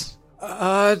us.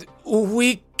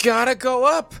 We gotta go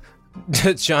up.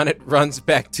 Johnnet runs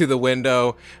back to the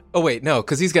window. Oh, wait, no,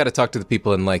 because he's got to talk to the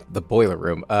people in, like, the boiler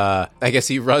room. I guess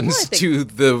he runs to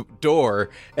the door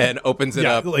and opens it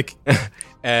up. Like,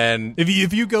 and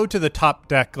if you go to the top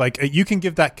deck, like, you can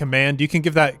give that command. You can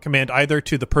give that command either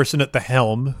to the person at the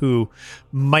helm, who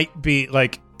might be,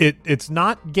 like, it's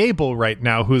not Gable right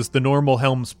now, who's the normal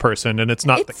helms person, and it's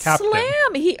not the captain.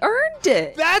 Slam! He earned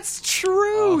it. That's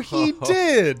true. He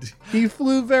did. He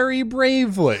flew very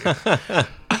bravely.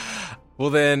 Well,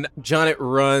 then Johnnet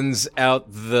runs out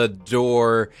the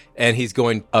door and he's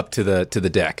going up to the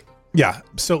deck. Yeah.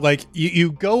 So like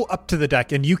you go up to the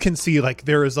deck and you can see like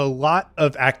there is a lot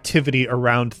of activity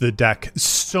around the deck.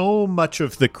 So much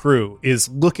of the crew is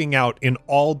looking out in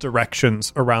all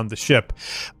directions around the ship.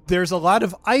 There's a lot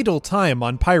of idle time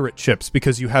on pirate ships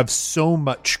because you have so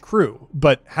much crew.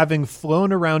 But having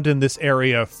flown around in this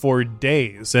area for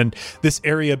days and this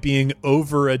area being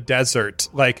over a desert,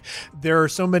 like there are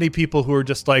so many people who are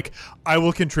just like, I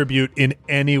will contribute in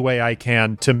any way I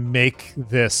can to make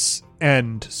this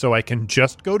end so I can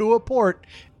just go to a port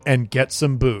and get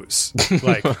some booze.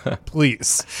 Like,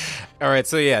 please. All right,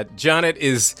 so yeah, Johnnet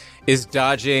is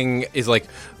dodging, is like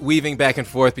weaving back and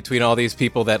forth between all these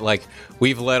people that like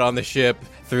we've led on the ship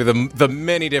through the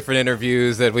many different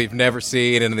interviews that we've never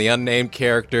seen and the unnamed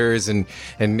characters and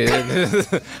and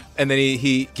then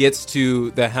he gets to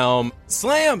the helm.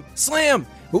 Slam!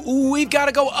 We've got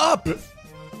to go up.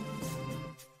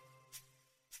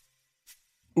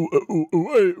 What do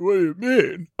you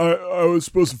mean? I was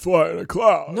supposed to fly in a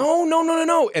cloud.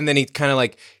 No. And then he kind of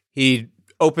like, he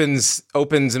opens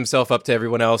himself up to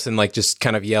everyone else and like just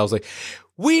kind of yells like,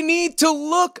 we need to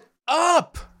look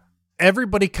up.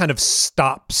 Everybody kind of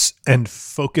stops and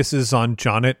focuses on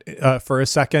Johnnet for a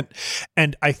second.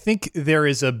 And I think there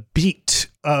is a beat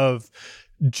of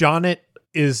Johnnet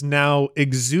is now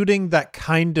exuding that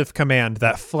kind of command,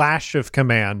 that flash of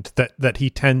command that he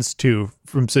tends to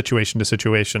from situation to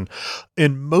situation.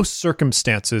 In most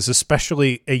circumstances,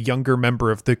 especially a younger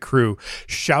member of the crew,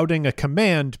 shouting a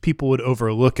command, people would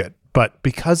overlook it. But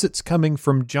because it's coming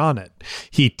from Jonnet,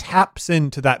 he taps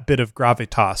into that bit of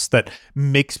gravitas that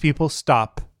makes people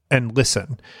stop and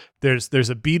listen. There's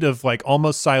a beat of like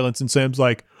almost silence, and Sam's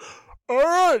like, "All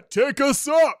right, take us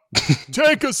up.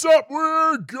 Take us up.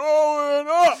 We're going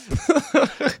up."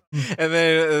 and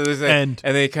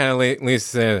then he kind of leaves to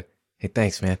say, "Hey,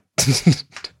 thanks, man."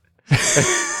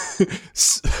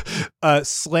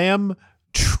 Slam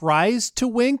tries to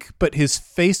wink, but his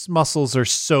face muscles are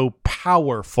so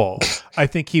powerful. I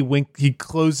think he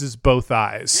closes both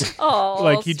eyes. Oh,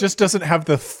 like he just doesn't have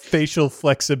the facial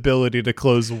flexibility to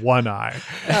close one eye.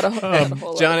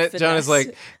 John is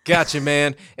like, "Gotcha,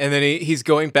 man." And then he's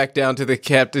going back down to the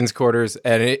captain's quarters,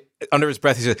 and under his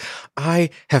breath he says, "I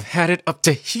have had it up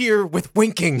to here with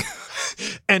winking."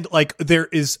 And like there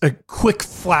is a quick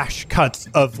flash cut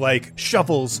of like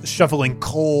shovels shoveling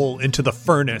coal into the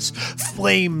furnace,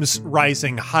 flames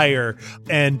rising higher,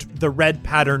 and the red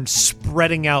pattern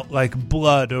spreading out like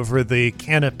blood over the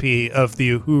canopy of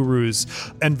the Uhuru's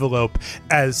envelope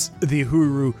as the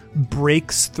Uhuru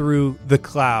breaks through the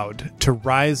cloud to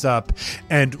rise up,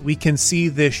 and we can see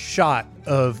this shot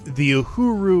of the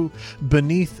Uhuru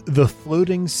beneath the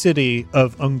floating city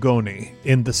of Ungoni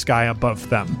in the sky above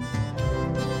them.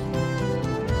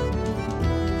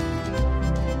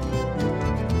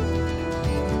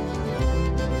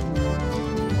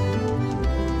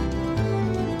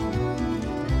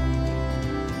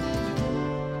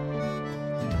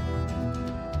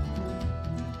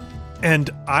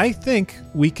 And I think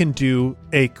we can do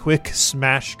a quick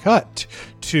smash cut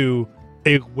to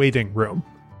a waiting room.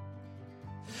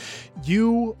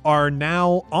 You are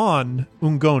now on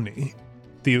Ungoni.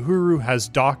 The Uhuru has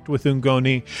docked with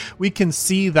Ungoni. We can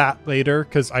see that later,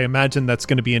 because I imagine that's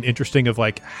going to be an interesting of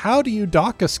like, how do you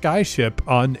dock a skyship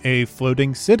on a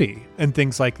floating city and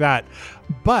things like that.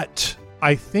 But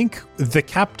I think the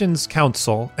captain's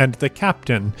council and the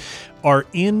captain are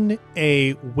in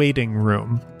a waiting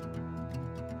room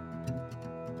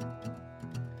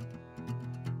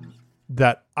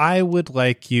that I would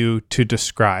like you to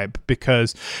describe,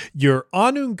 because you're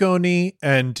on Ungoni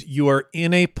and you are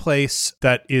in a place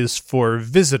that is for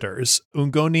visitors.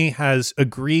 Ungoni has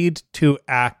agreed to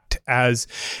act as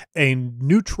a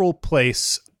neutral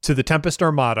place to the Tempest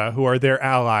Armada, who are their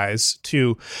allies,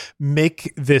 to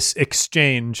make this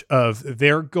exchange of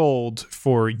their gold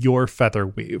for your feather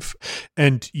weave.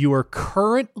 And you are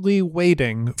currently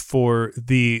waiting for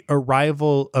the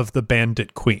arrival of the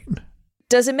Bandit Queen.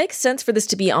 Does it make sense for this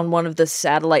to be on one of the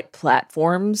satellite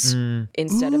platforms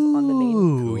instead of on the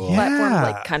main platform?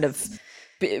 Like kind of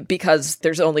because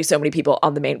there's only so many people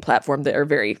on the main platform that are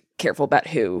very careful about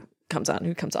who comes on,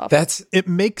 who comes off. It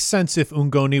makes sense if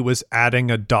Ungoni was adding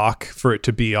a dock for it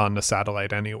to be on the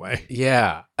satellite anyway.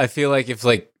 Yeah. I feel like if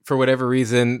like for whatever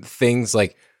reason things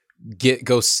like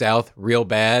go south real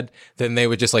bad, then they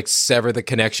would just like sever the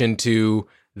connection to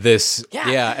this.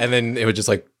 Yeah. And then it would just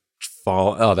like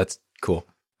fall. Oh, that's cool.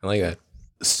 I like that.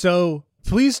 So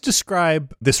please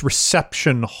describe this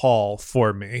reception hall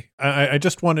for me. I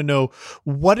just want to know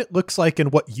what it looks like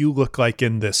and what you look like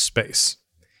in this space.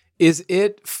 Is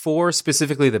it for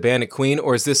specifically the Bandit Queen,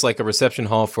 or is this like a reception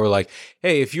hall for like,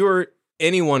 hey, if you're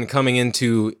anyone coming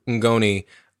into Ungoni,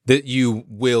 that you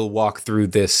will walk through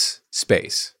this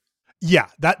space? Yeah,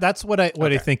 that's what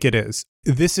I think it is.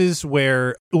 This is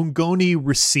where Ungoni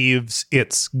receives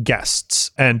its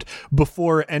guests, and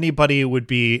before anybody would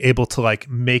be able to like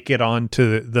make it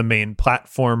onto the main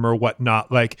platform or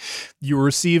whatnot, like you were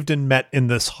received and met in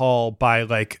this hall by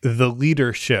like the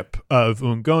leadership of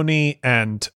Ungoni,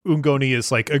 and Ungoni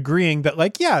is like agreeing that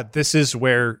like, yeah, this is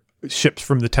where ships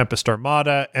from the Tempest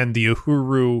Armada and the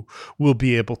Uhuru will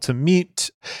be able to meet.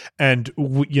 And,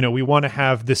 we want to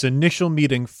have this initial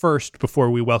meeting first before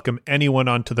we welcome anyone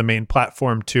onto the main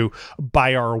platform to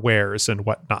buy our wares and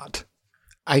whatnot.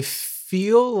 I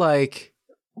feel like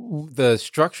the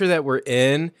structure that we're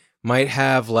in might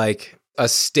have like a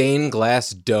stained glass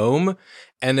dome,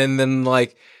 and then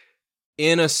like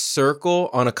in a circle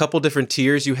on a couple different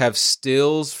tiers, you have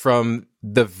stills from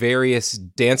the various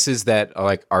dances that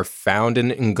are found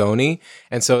in Ungoni.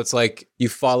 And so it's like you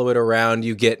follow it around,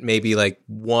 you get maybe like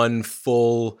one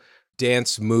full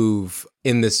dance move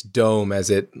in this dome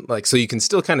as it like, so you can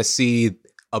still kind of see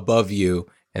above you,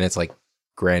 and it's like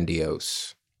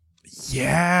grandiose.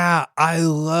 Yeah, I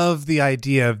love the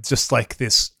idea of just like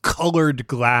this colored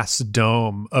glass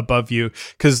dome above you,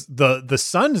 because the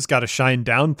sun has got to shine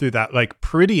down through that like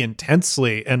pretty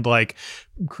intensely and like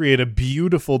create a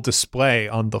beautiful display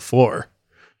on the floor.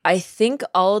 I think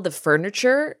all of the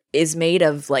furniture is made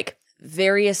of like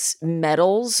various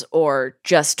metals or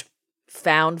just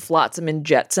found flotsam and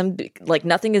jetsam. Like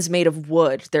nothing is made of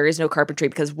wood. There is no carpentry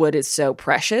because wood is so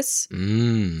precious.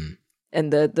 And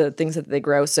the things that they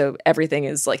grow. So everything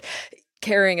is like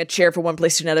carrying a chair from one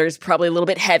place to another is probably a little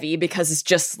bit heavy because it's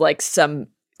just like some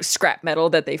scrap metal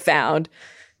that they found.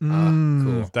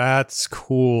 Cool. That's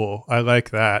cool. I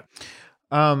like that.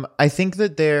 I think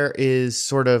that there is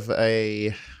sort of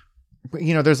a,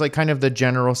 there's like kind of the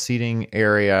general seating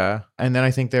area. And then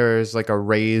I think there's like a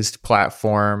raised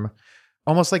platform,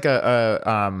 almost like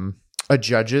a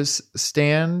judge's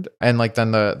stand. And like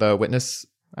then the witness,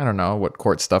 I don't know what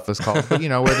court stuff is called, but where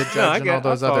the judge and all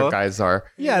those other guys are.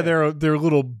 Yeah, they're a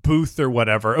little booth or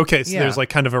whatever. Okay, so there's like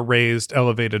kind of a raised,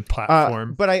 elevated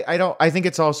platform. But I think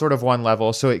it's all sort of one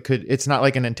level, so it's not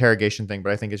like an interrogation thing,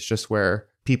 but I think it's just where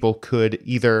people could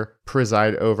either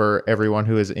preside over everyone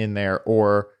who is in there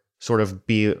or sort of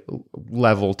be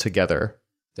level together.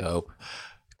 Dope.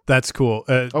 That's cool.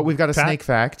 We've got a snake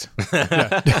fact.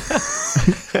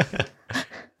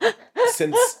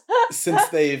 Since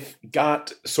they've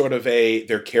got sort of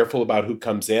they're careful about who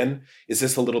comes in, is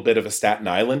this a little bit of a Staten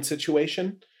Island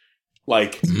situation?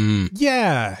 Like,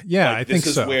 yeah, I think so.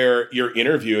 This is where you're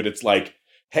interviewed. It's like,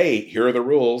 hey, here are the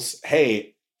rules.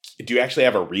 Hey, do you actually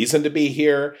have a reason to be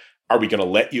here? Are we going to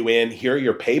let you in? Here are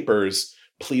your papers.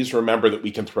 Please remember that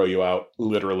we can throw you out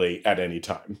literally at any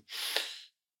time.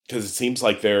 Because it seems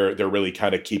like they're really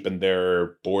kind of keeping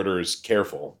their borders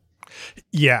careful.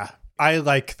 Yeah, I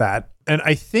like that. And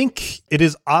I think it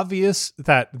is obvious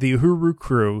that the Uhuru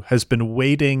crew has been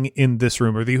waiting in this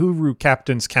room, or the Uhuru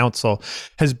Captain's Council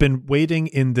has been waiting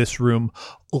in this room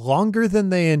longer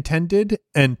than they intended,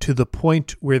 and to the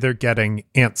point where they're getting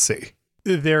antsy.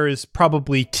 There is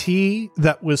probably tea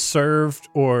that was served,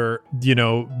 or,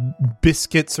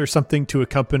 biscuits or something to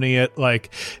accompany it,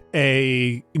 like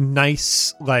a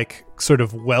nice, like, sort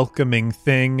of welcoming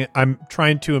thing. I'm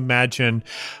trying to imagine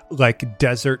like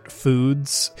desert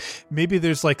foods. Maybe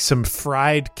there's like some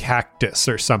fried cactus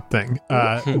or something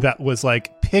that was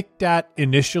like picked at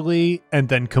initially and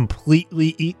then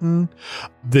completely eaten.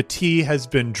 The tea has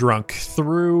been drunk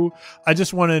through. I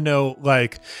just want to know,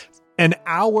 like, an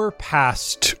hour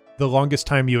past the longest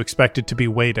time you expected to be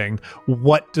waiting,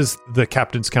 what does the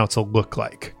Captain's Council look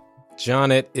like?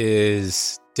 Jonnet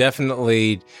is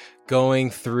definitely going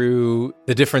through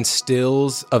the different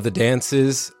stills of the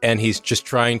dances, and he's just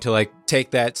trying to like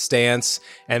take that stance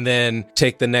and then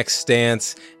take the next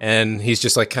stance, and he's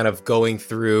just like kind of going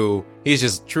through, he's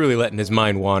just truly letting his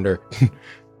mind wander.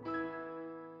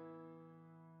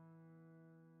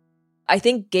 I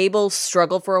think Gable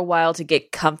struggled for a while to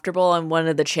get comfortable on one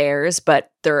of the chairs, but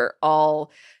they're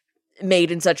all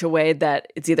made in such a way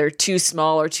that it's either too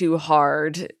small or too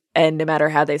hard. And no matter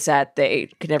how they sat, they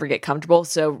could never get comfortable.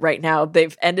 So right now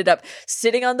they've ended up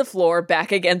sitting on the floor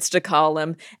back against a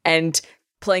column and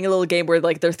playing a little game where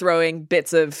like they're throwing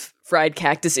bits of fried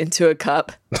cactus into a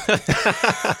cup.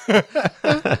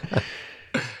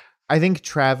 I think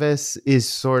Travis is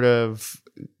sort of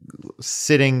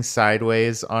sitting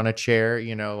sideways on a chair,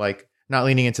 like not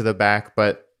leaning into the back,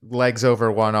 but legs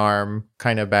over one arm,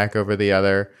 kind of back over the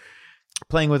other,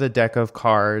 playing with a deck of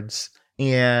cards.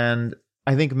 And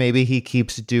I think maybe he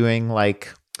keeps doing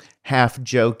like half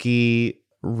jokey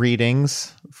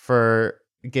readings for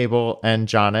Gable and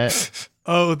Jonnet.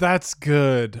 Oh, that's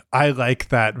good. I like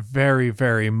that very,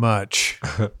 very much.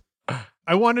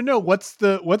 I want to know what's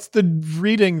the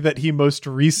reading that he most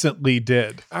recently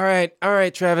did. All right,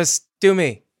 Travis, do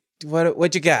me.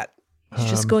 What you got? He's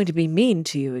just going to be mean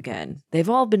to you again. They've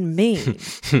all been mean.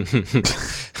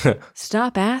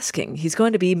 Stop asking. He's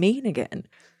going to be mean again.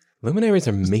 Luminaries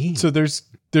are mean. So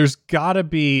there's gotta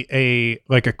be a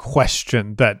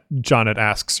question that Jonnet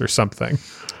asks or something.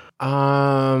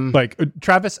 Like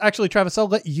Travis, I'll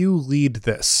let you lead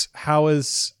this. How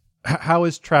is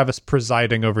Travis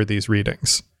presiding over these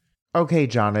readings? Okay,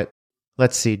 Jonnet.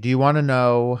 Let's see. Do you want to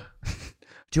know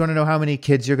how many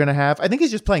kids you're going to have? I think he's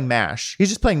just playing MASH. He's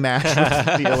just playing MASH with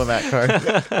the Illivat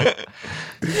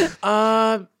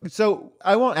card. So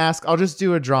I won't ask. I'll just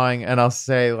do a drawing and I'll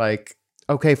say like,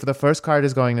 okay, for the first card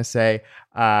is going to say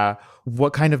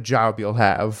what kind of job you'll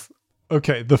have.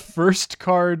 Okay, the first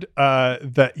card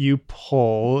that you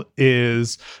pull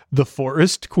is the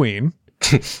Forest Queen.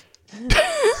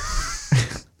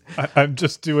 I'm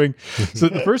just doing... So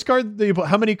the first card that you pull,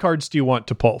 how many cards do you want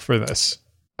to pull for this?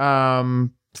 So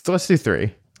let's do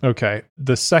 3. Okay.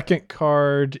 The second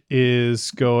card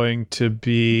is going to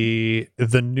be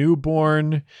the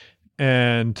Newborn,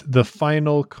 and the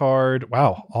final card...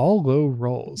 Wow, all low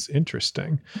rolls.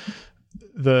 Interesting.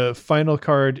 The final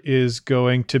card is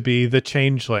going to be the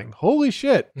Changeling. Holy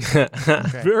shit.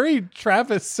 Very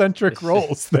Travis-centric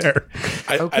rolls there.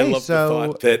 I love the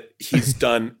thought that he's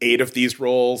done 8 of these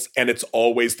rolls, and it's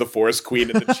always the Forest Queen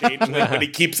and the Changeling, but he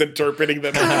keeps interpreting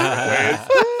them in different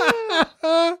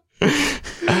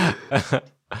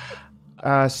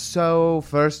ways. So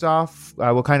first off,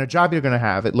 what kind of job you're going to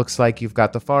have? It looks like you've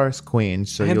got the Forest Queen,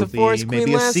 so you'll be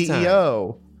maybe a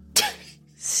CEO.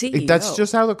 CEO? That's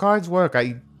just how the cards work.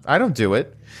 I don't do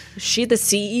it. Is she the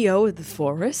CEO of the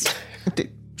forest?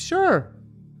 Sure.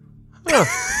 Huh.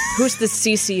 Who's the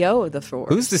CCO of the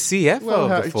forest? Who's the CFO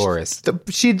of the forest?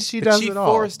 She does Chief it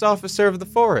all. Forest Officer of the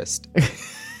forest.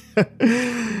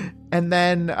 And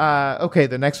then,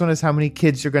 the next one is how many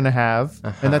kids you're going to have.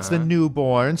 And that's the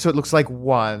newborn, so it looks like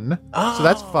 1. Oh. So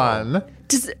that's fun.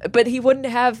 But he wouldn't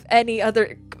have any of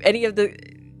the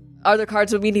other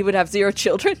cards would mean he would have 0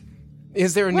 children?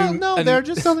 Is there a new... No, they're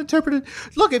just uninterpreted.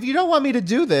 Look, if you don't want me to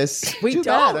do this, too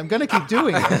bad. I'm going to keep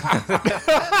doing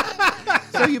it.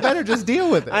 So you better just deal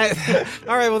with it.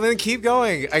 All right, well then keep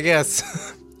going, I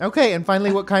guess. Okay, and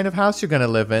finally, what kind of house you're going to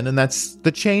live in, and that's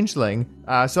the Changeling.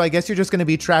 So I guess you're just going to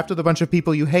be trapped with a bunch of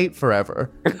people you hate forever.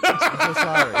 I'm so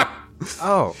sorry.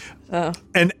 Oh.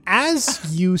 And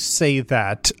as you say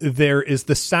that, there is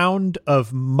the sound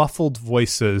of muffled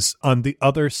voices on the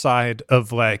other side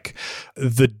of like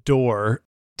the door.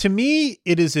 To me,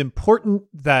 it is important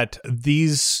that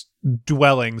these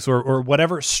dwellings or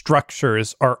whatever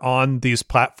structures are on these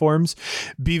platforms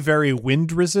be very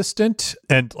wind resistant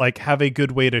and like have a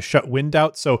good way to shut wind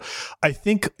out. So I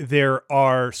think there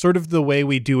are sort of the way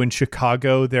we do in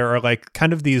Chicago. There are like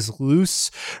kind of these loose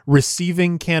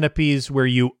receiving canopies where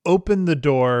you open the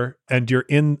door and you're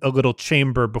in a little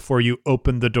chamber before you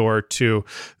open the door to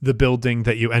the building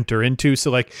that you enter into.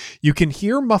 So like you can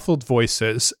hear muffled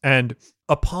voices, and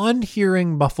upon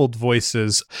hearing muffled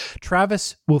voices,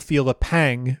 Travis will feel a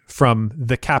pang from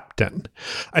the captain.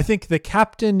 I think the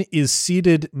captain is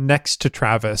seated next to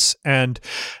Travis, and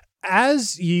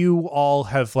as you all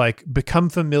have like become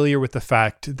familiar with the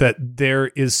fact that there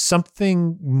is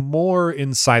something more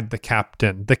inside the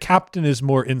captain is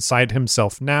more inside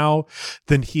himself now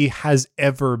than he has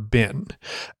ever been.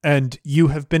 And you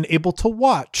have been able to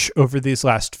watch over these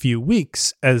last few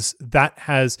weeks as that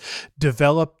has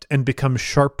developed and become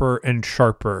sharper and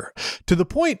sharper to the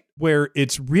point where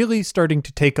it's really starting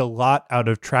to take a lot out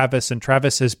of Travis, and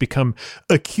Travis has become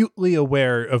acutely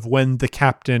aware of when the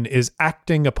captain is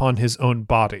acting upon his own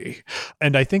body.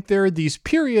 And I think there are these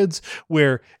periods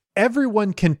where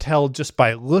everyone can tell just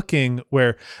by looking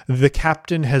where the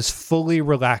captain has fully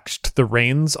relaxed the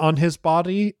reins on his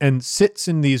body and sits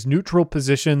in these neutral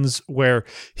positions where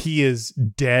he is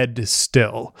dead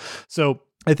still. So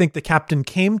I think the captain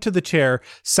came to the chair,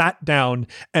 sat down,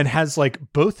 and has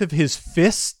like both of his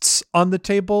fists on the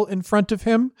table in front of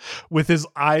him with his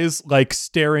eyes like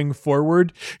staring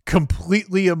forward,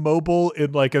 completely immobile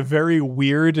in like a very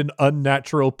weird and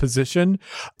unnatural position.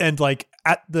 And like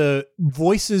at the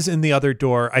voices in the other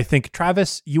door, I think,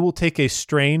 Travis, you will take a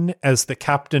strain as the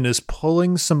captain is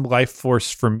pulling some life force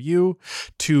from you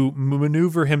to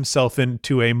maneuver himself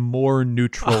into a more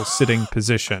neutral sitting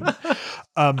position.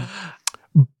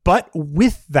 But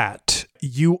with that,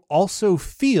 you also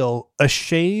feel a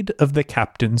shade of the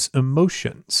captain's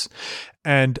emotions.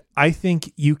 And I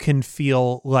think you can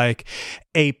feel like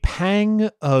a pang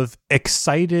of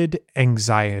excited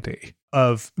anxiety,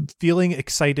 of feeling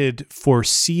excited for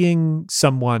seeing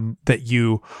someone that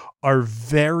you are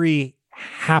very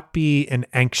happy and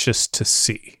anxious to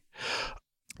see.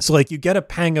 So like you get a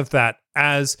pang of that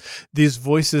as these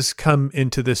voices come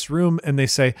into this room and they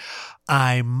say,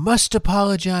 "I must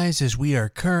apologize as we are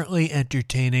currently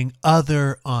entertaining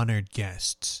other honored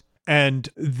guests." And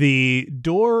the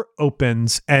door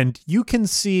opens and you can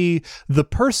see the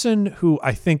person who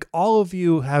I think all of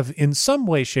you have in some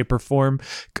way, shape, or form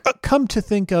come to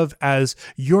think of as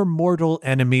your mortal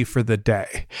enemy for the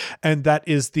day. And that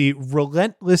is the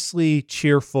relentlessly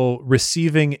cheerful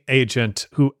receiving agent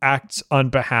who acts on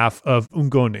behalf of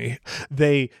Ungoni.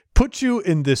 They put you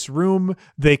in this room.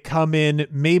 They come in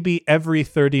maybe every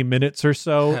 30 minutes or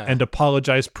so and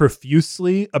apologize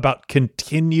profusely about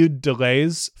continued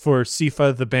delays for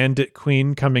Sifa the Bandit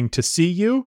Queen coming to see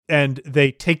you. And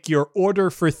they take your order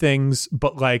for things,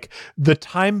 but like the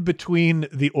time between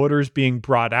the orders being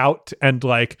brought out and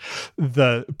like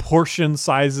the portion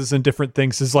sizes and different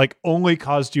things is like only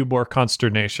caused you more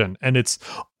consternation. And it's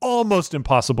almost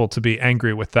impossible to be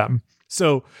angry with them.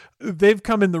 So they've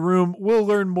come in the room. We'll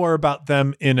learn more about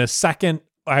them in a second.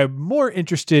 I'm more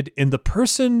interested in the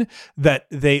person that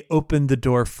they opened the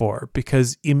door for,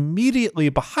 because immediately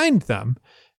behind them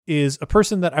is a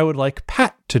person that I would like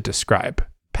Pat to describe.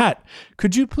 Pat,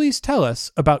 could you please tell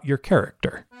us about your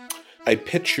character? I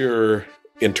picture,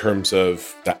 in terms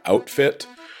of the outfit,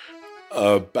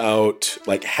 about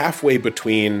like halfway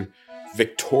between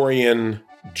Victorian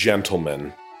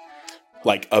gentleman,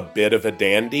 like a bit of a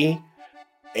dandy,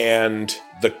 and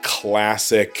the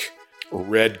classic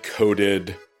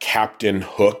red-coated Captain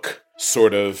Hook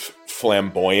sort of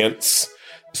flamboyance.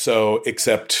 So,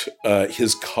 except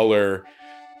his color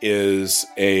is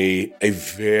a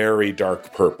very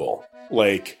dark purple,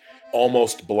 like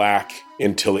almost black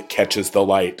until it catches the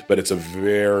light, but it's a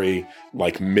very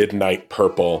like midnight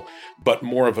purple, but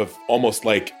more of almost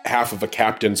like half of a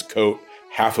captain's coat,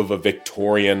 half of a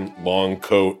Victorian long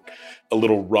coat, a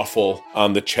little ruffle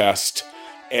on the chest,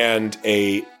 and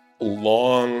a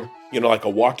long, like a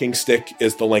walking stick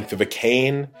is the length of a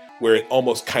cane, where it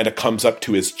almost kind of comes up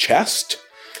to his chest,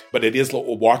 but it is a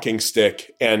walking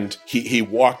stick, and he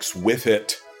walks with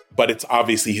it, but it's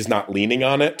obviously he's not leaning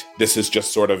on it. This is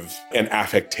just sort of an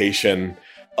affectation,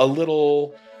 a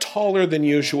little taller than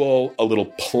usual, a little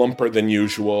plumper than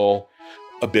usual,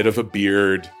 a bit of a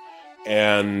beard,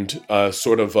 and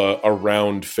sort of a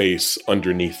round face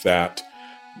underneath that.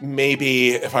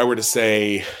 Maybe if I were to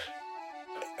say,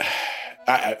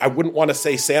 I wouldn't want to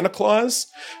say Santa Claus,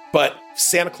 but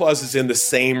Santa Claus is in the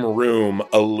same room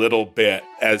a little bit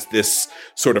as this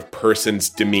sort of person's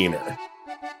demeanor.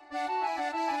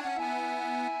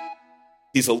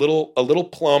 He's a little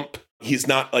plump. He's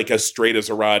not like as straight as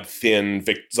a rod, thin,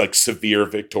 like severe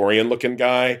Victorian looking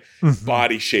guy. Mm-hmm.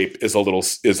 Body shape is a little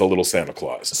Santa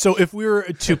Claus. So if we were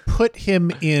to put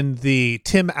him in the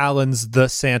Tim Allen's The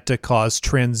Santa Claus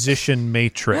transition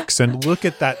matrix and look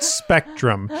at that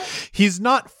spectrum, he's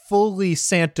not fully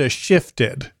Santa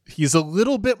shifted. He's a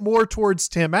little bit more towards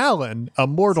Tim Allen, a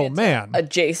mortal Santa man.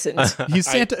 Adjacent. He's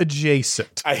Santa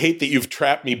adjacent. I hate that you've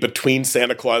trapped me between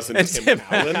Santa Claus and Tim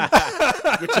Allen,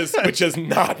 which is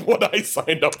not what I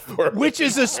signed up for. Which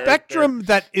is a spectrum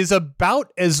that is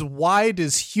about as wide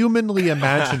as humanly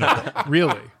imaginable,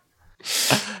 really.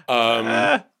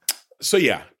 So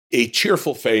yeah, a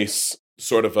cheerful face,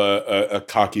 sort of a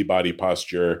cocky body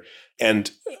posture,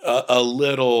 and a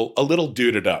little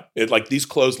duded up. These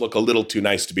clothes look a little too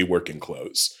nice to be working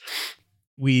clothes.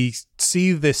 We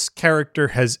see this character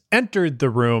has entered the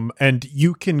room, and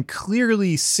you can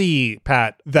clearly see,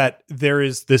 Pat, that there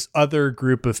is this other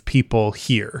group of people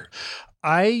here.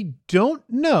 I don't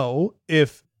know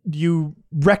if you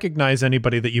recognize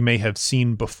anybody that you may have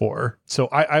seen before. So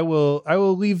I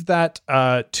will leave that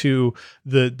to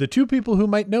the two people who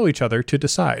might know each other to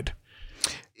decide.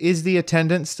 Is the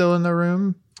attendant still in the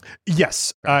room?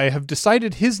 Yes, I have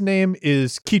decided his name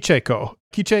is Kicheko.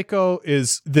 Kicheko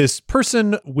is this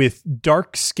person with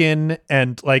dark skin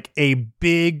and like a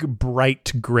big,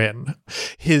 bright grin.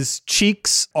 His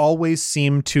cheeks always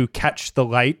seem to catch the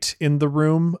light in the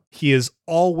room. He is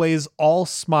always all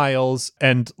smiles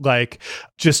and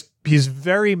he's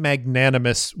very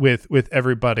magnanimous with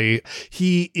everybody.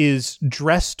 He is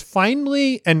dressed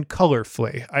finely and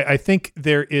colorfully. I think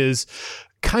there is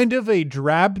kind of a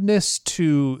drabness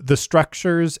to the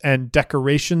structures and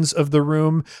decorations of the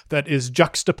room that is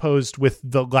juxtaposed with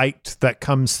the light that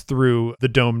comes through the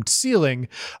domed ceiling.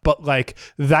 But like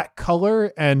that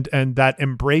color and that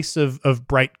embrace of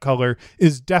bright color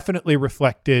is definitely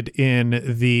reflected in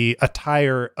the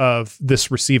attire of this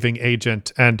receiving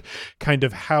agent and kind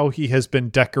of how he has been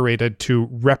decorated to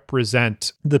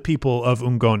represent the people of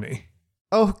Ungoni.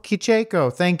 Oh,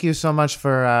 Kicheko, thank you so much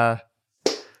for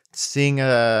seeing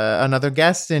another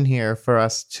guest in here for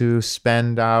us to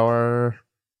spend our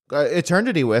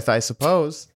eternity with, I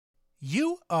suppose.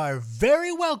 You are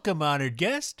very welcome, honored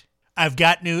guest. I've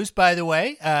got news, by the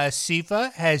way.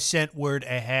 Sifa has sent word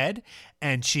ahead,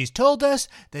 and she's told us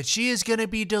that she is going to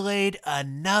be delayed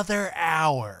another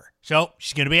hour. So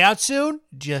she's going to be out soon,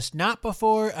 just not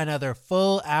before another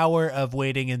full hour of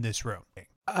waiting in this room.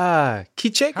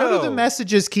 Kicheko. How do the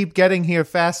messages keep getting here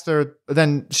faster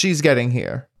than she's getting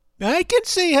here? I can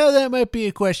see how that might be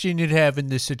a question you'd have in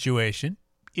this situation.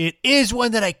 It is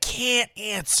one that I can't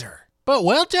answer. But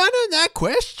well done on that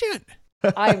question.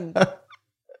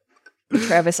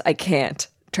 Travis, I can't.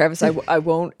 Travis, I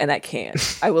won't and I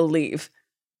can't. I will leave.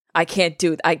 I can't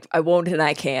do it. I won't and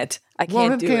I can't. I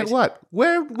can't do it. What?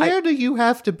 Where do you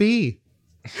have to be?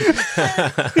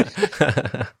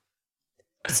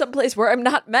 Someplace where I'm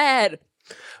not mad.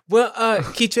 Well,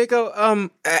 Kicheko,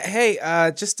 hey,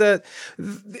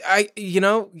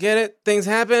 get it? Things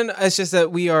happen. It's just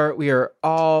that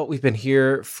we've been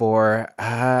here for,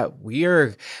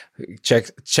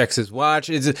 checks his watch.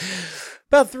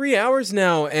 About 3 hours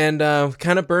now, and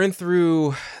kind of burned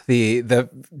through the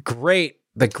great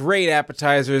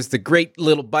appetizers, the great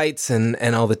little bites, and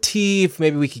all the tea. If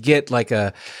maybe we could get like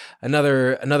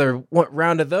another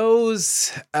round of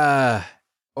those,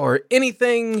 or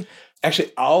anything.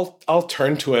 Actually, I'll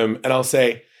turn to him and I'll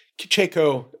say,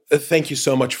 Kicheko, thank you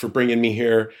so much for bringing me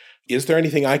here. Is there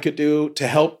anything I could do to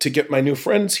help to get my new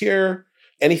friends here?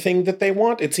 Anything that they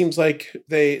want? It seems like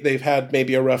they've had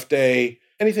maybe a rough day.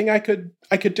 Anything I could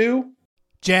do?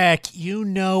 Jack, you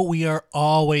know we are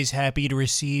always happy to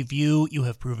receive you. You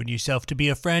have proven yourself to be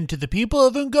a friend to the people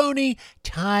of Ungoni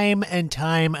time and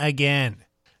time again.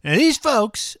 Now, these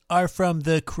folks are from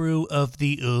the crew of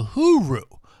the Uhuru,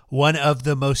 one of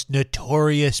the most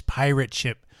notorious pirate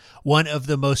ship, one of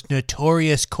the most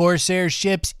notorious corsair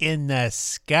ships in the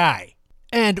sky.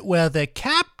 And while the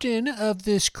captain of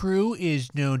this crew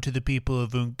is known to the people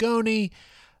of Ungoni,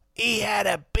 he had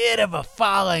a bit of a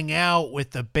falling out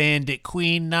with the Bandit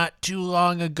Queen not too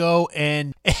long ago,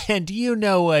 and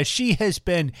she has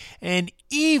been an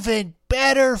even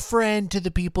better friend to the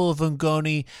people of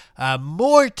Ungoni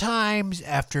more times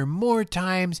after more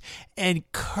times, and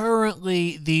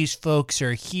currently these folks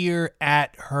are here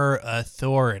at her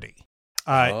authority.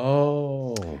 I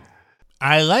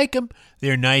like them.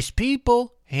 They're nice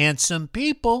people, handsome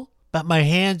people. But my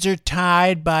hands are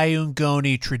tied by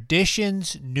Ungoni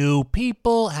traditions. New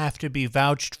people have to be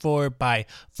vouched for by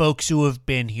folks who have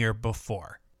been here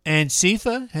before. And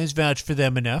Sifa has vouched for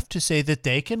them enough to say that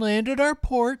they can land at our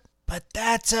port. But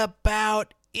that's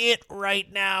about it right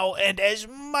now. And as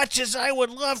much as I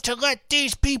would love to let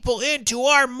these people into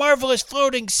our marvelous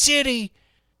floating city,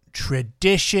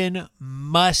 tradition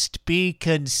must be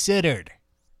considered.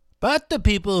 But the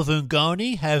people of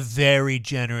Ungoni have very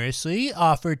generously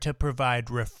offered to provide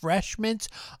refreshments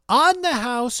on the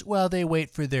house while they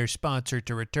wait for their sponsor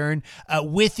to return,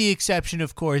 with the exception,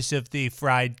 of course, of the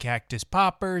fried cactus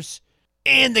poppers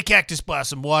and the cactus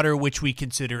blossom water, which we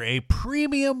consider a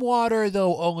premium water,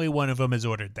 though only one of them has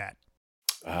ordered that.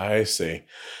 I see.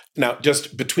 Now,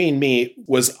 just between me,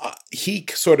 was he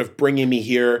sort of bringing me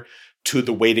here to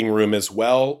the waiting room as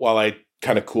well while I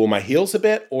kind of cool my heels a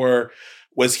bit, or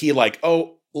was he like,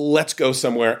 oh, let's go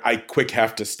somewhere, I quick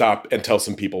have to stop and tell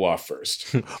some people off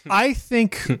first? I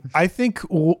think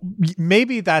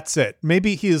maybe that's it.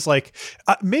 Maybe he is like,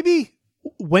 maybe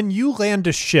when you land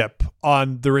a ship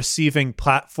on the receiving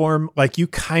platform, like you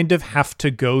kind of have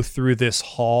to go through this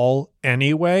hall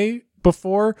anyway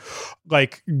before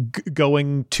like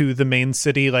going to the main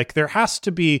city. Like there has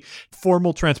to be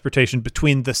formal transportation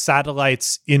between the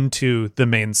satellites into the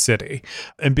main city,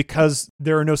 and because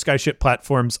there are no skyship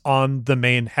platforms on the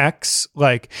main hex,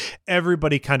 like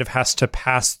everybody kind of has to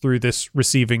pass through this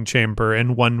receiving chamber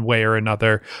in one way or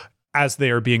another as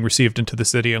they are being received into the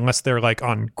city, unless they're like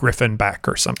on Griffin back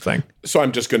or something. So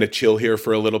I'm just going to chill here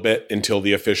for a little bit until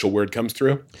the official word comes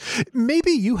through?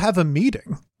 Maybe you have a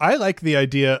meeting. I like the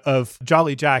idea of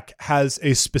Jolly Jack has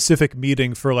a specific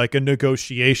meeting for like a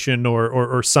negotiation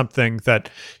or something that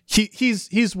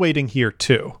he's waiting here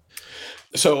too.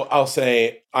 So I'll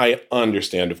say, I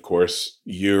understand, of course,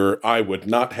 I would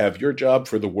not have your job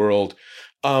for the world.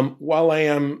 While I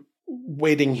am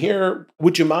waiting here,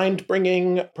 would you mind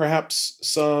bringing perhaps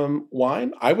some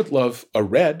wine? I would love a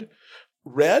red,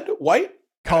 white.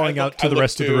 Calling out to the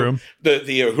rest of the room. The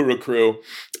Uhuru crew.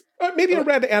 Maybe a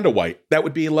red and a white. That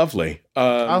would be lovely.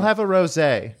 I'll have a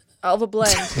rosé. I'll have a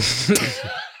blend.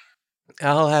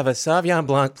 I'll have a Sauvignon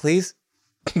Blanc, please.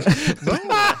 Gabe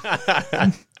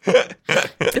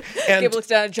looks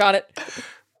down at Jonnet.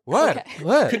 What? Okay.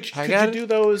 What? Could you do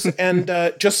those and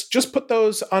just put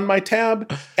those on my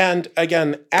tab? And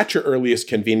again, at your earliest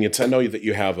convenience, I know that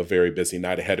you have a very busy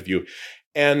night ahead of you.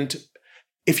 And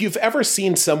if you've ever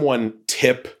seen someone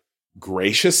tip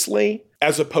graciously,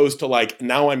 as opposed to like,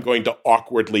 now I'm going to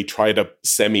awkwardly try to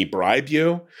semi-bribe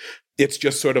you, it's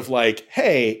just sort of like,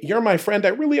 hey, you're my friend. I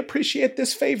really appreciate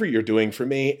this favor you're doing for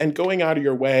me and going out of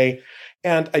your way.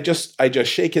 And I just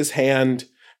shake his hand.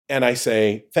 And I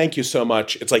say, thank you so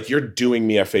much. It's like you're doing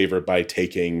me a favor by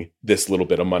taking this little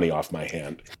bit of money off my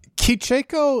hand.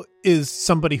 Kicheko is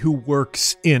somebody who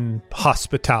works in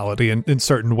hospitality in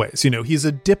certain ways. You know, he's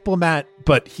a diplomat,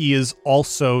 but he is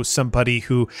also somebody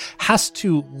who has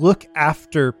to look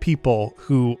after people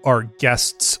who are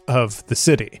guests of the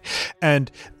city.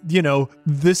 And, you know,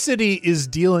 the city is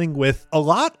dealing with a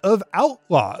lot of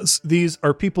outlaws. These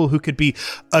are people who could be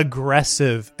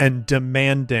aggressive and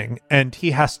demanding, and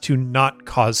he has to not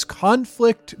cause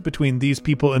conflict between these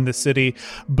people in the city,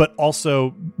 but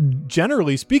also,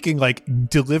 generally speaking, like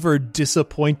deliver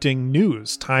disappointing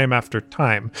news time after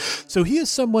time. So he is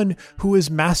someone who has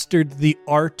mastered the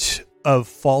art of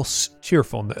false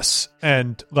cheerfulness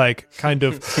and like kind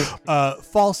of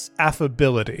false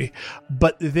affability.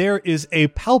 But there is a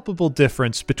palpable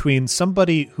difference between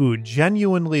somebody who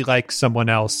genuinely likes someone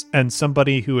else and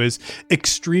somebody who is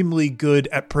extremely good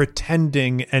at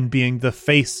pretending and being the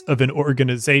face of an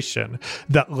organization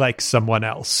that likes someone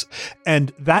else.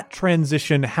 And that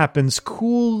transition happens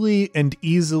coolly and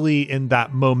easily in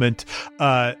that moment,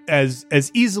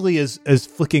 as easily as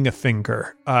flicking a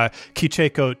finger.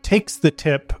 Kicheko takes the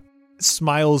tip,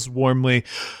 smiles warmly.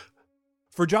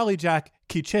 For Jolly Jack,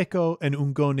 Kicheko and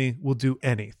Ungoni will do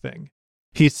anything.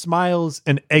 He smiles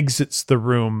and exits the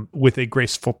room with a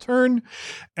graceful turn,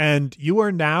 and you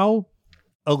are now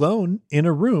alone in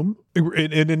a room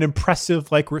in an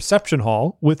impressive like reception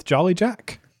hall with Jolly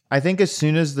Jack. I think as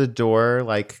soon as the door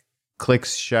like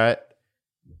clicks shut,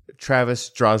 Travis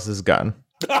draws his gun.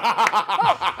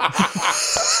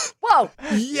 Whoa!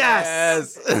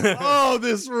 Yes! Oh,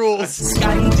 this rules.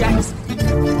 Scotty Jackson.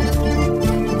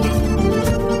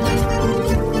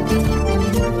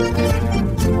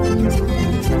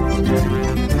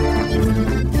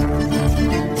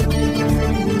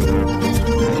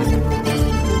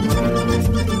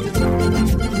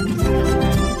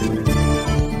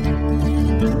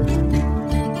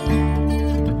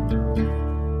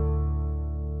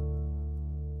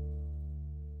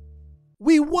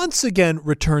 We once again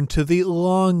return to the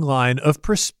long line of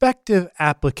prospective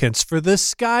applicants for the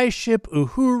skyship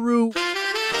Uhuru.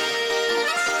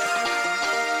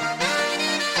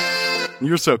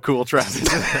 You're so cool, Travis.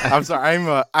 I'm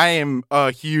sorry. I am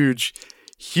a huge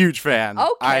fan.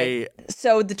 Okay.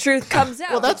 So the truth comes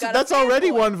out. Well, that's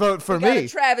already one vote for we got me. a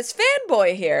Travis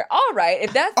fanboy here. All right.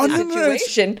 If that's the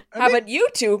situation, how about you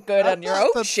two good on your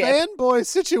own ship? The fanboy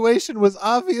situation was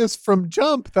obvious from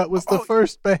jump. That was the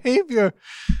first behavior.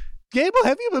 Gable,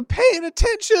 have you been paying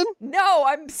attention? No,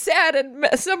 I'm sad and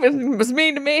someone was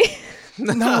mean to me.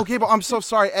 No, Gable, I'm so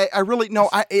sorry. I really, no,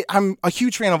 I'm a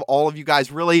huge fan of all of you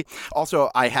guys, really.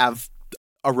 Also, I have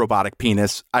a robotic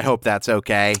penis. I hope that's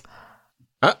okay.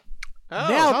 Now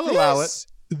I'll allow it.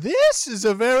 This is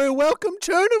a very welcome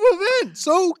turn of events.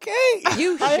 Okay.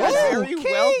 You should. Very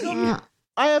welcome.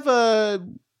 I have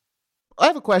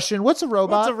a question. What's a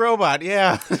robot? What's a robot?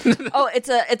 Yeah. Oh, it's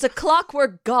a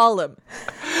clockwork golem.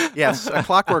 Yes, a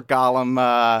clockwork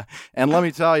golem. And let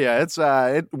me tell you,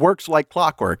 it works like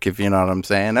clockwork, if you know what I'm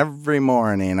saying. Every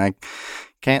morning, I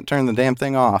can't turn the damn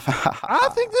thing off. I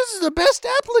think this is the best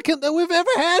applicant that we've ever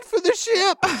had for the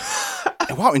ship.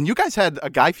 Wow, and you guys had a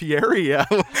Guy Fieri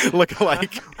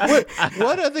look-alike.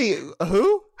 What are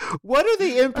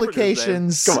the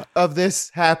implications of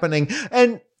this happening?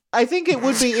 And I think it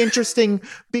would be interesting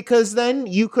because then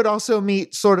you could also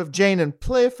meet sort of Jane and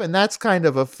Pliff, and that's kind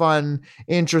of a fun,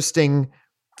 interesting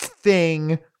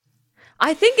thing.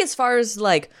 I think as far as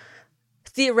like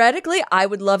theoretically, I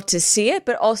would love to see it,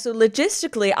 but also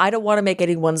logistically, I don't want to make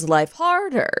anyone's life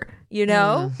harder, you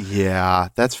know? Yeah,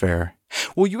 that's fair.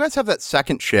 Well, you guys have that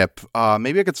second ship.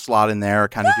 Maybe I could slot in there,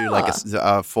 kind of do like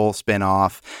a full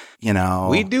spin-off, you know.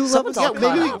 We do love a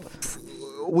maybe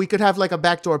we could have like a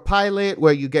backdoor pilot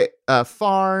where you get a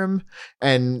farm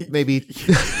and maybe...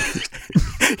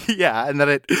 Yeah, and then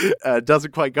it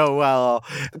doesn't quite go well.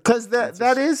 Because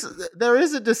there is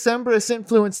a Decemberist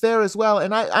influence there as well,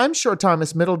 and I'm sure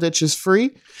Thomas Middleditch is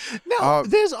free. Now,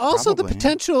 there's also the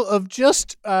potential of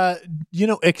just,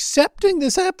 accepting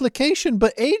this application,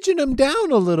 but aging them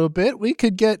down a little bit. We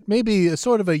could get maybe a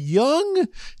sort of a young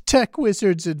Tech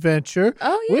Wizards adventure.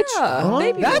 Oh, yeah.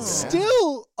 Which, that's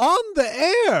still on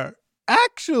the air.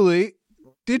 Actually,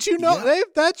 did you know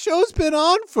that show's been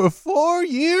on for 4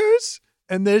 years?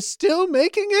 And they're still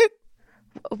making it?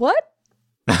 What?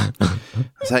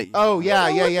 Oh, yeah.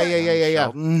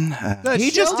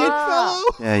 He just did, fellow?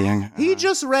 Yeah. He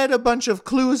just read a bunch of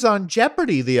clues on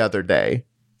Jeopardy the other day.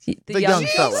 The young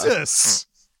fella. Jesus.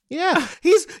 Yeah.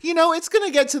 He's, it's going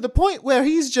to get to the point where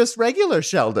he's just regular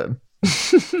Sheldon.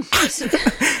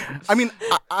 I mean,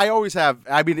 I always have.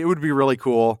 I mean, it would be really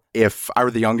cool if I were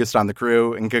the youngest on the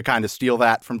crew and could kind of steal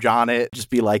that from Jonnet. Just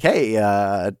be like, hey,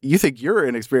 you think you're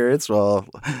inexperienced? Well,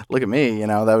 look at me.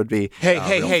 That would be.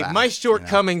 Hey, my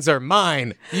shortcomings are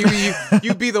mine.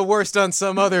 You be the worst on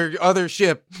some other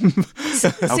ship.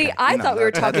 See, I thought we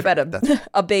were talking about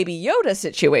a Baby Yoda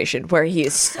situation where he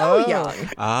is so young.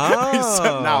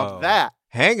 Oh, now that.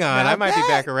 Hang on, I might be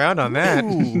back around on that.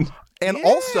 And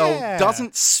also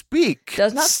doesn't speak.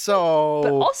 Does not so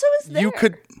but also is there. You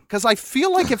could, because I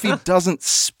feel like if he doesn't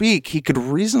speak, he could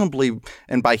reasonably,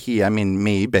 and by he, I mean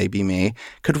me, baby me,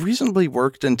 could reasonably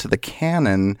worked into the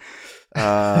canon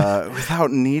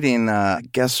without needing a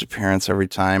guest appearance every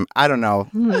time. I don't know.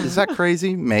 Is that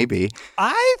crazy? Maybe.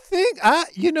 I think,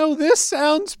 this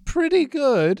sounds pretty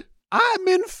good. I'm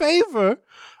in favor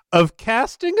of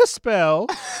casting a spell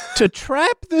to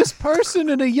trap this person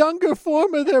in a younger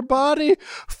form of their body,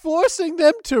 forcing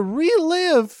them to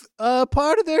relive a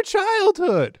part of their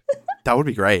childhood. That would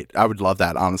be great. I would love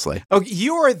that, honestly. Oh,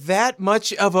 you are that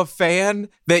much of a fan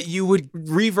that you would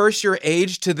reverse your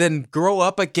age to then grow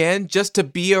up again just to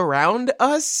be around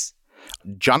us?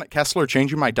 Johnnet Kessler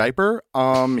changing my diaper?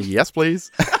 Yes,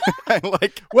 please.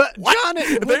 Johnnet would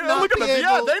they not look at be them. able...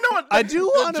 Yeah, they know what. I do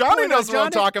want to Johnny knows what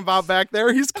I'm talking about back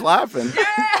there. He's clapping.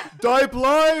 Diaper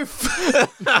life.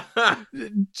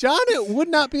 Johnnet would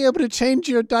not be able to change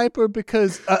your diaper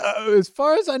because, as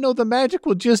far as I know, the magic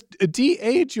will just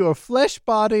de-age your flesh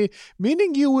body,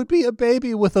 meaning you would be a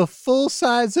baby with a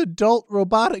full-size adult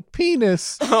robotic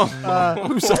penis.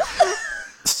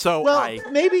 So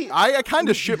maybe I kind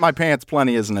of shit my pants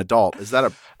plenty as an adult. Is that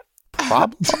a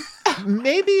problem?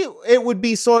 Maybe it would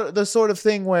be the sort of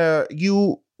thing where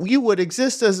you would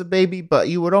exist as a baby, but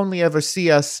you would only ever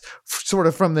see us sort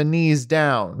of from the knees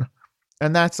down.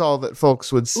 And that's all that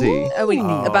folks would see.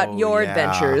 About your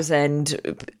adventures,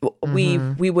 and we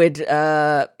would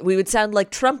sound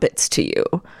like trumpets to you.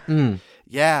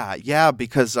 Yeah,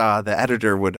 because the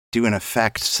editor would do an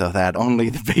effect so that only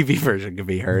the baby version could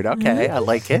be heard. Okay, I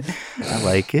like it. Yeah,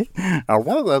 that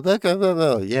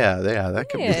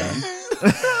could be done.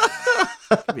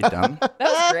 Could be done. That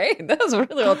was great. That was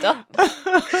really well done.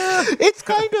 It's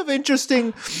kind of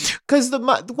interesting because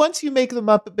once you make the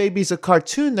Muppet Babies a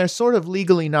cartoon, they're sort of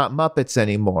legally not Muppets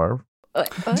anymore.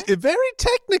 Very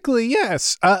technically,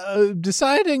 yes.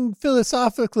 Deciding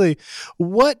philosophically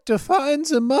what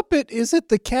defines a Muppet, is it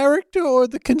the character or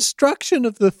the construction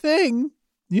of the thing?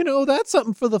 That's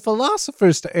something for the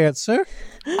philosophers to answer.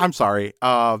 I'm sorry.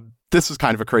 This is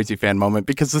kind of a crazy fan moment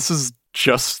because this is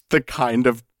just the kind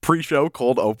of pre-show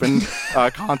cold open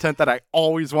content that I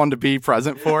always wanted to be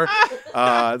present for.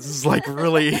 This is like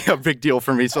really a big deal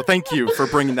for me. So thank you for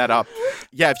bringing that up.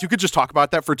 Yeah, if you could just talk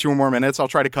about that for 2 more minutes, I'll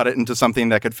try to cut it into something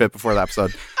that could fit before the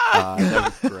episode.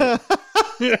 That would be great.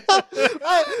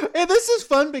 And this is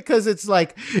fun because it's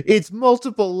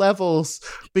multiple levels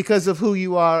because of who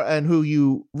you are and who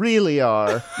you really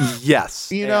are.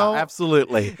 Yes,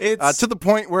 absolutely. It's to the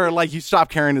point where you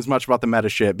stop caring as much about the meta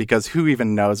shit because who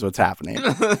even knows what's happening?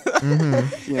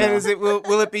 Mm-hmm. And is it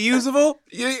will it be usable?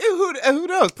 Who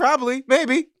knows? Probably,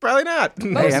 maybe, probably not.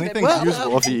 Hey, anything's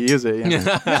usable if you use it.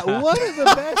 One of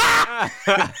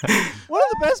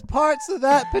the best parts of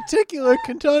that particular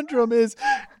conundrum is,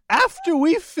 after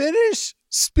we finish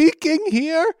speaking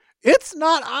here, it's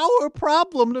not our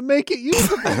problem to make it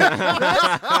usable.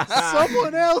 That's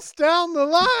someone else down the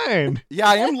line. Yeah,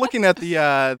 I am looking at the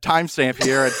timestamp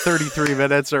here at 33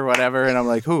 minutes or whatever, and I'm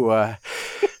like, okay.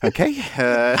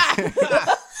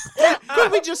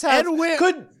 Could we just have?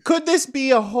 Could this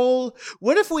be a whole?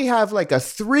 What if we have a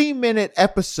 3-minute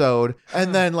episode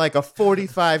and then a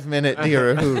 45-minute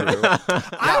Dear Uhuru?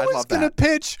 I was gonna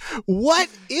pitch. What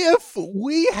if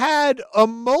we had a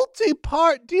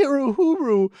multi-part Dear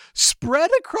Uhuru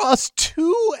spread across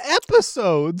 2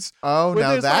 episodes? Oh,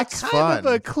 now that's kind fun. of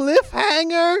a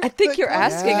cliffhanger. I think you're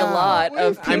asking a lot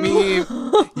of people. I mean,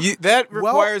 that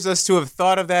requires us to have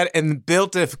thought of that and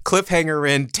built a cliffhanger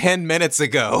in 10 minutes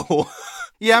ago.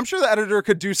 Yeah, I'm sure the editor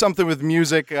could do something with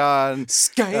music and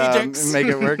make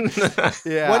it work.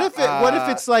 Yeah. What if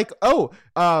it's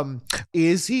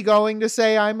is he going to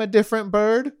say I'm a different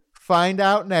bird? Find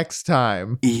out next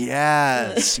time.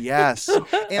 Yes.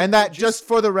 And that, just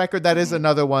for the record, that is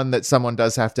another one that someone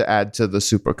does have to add to the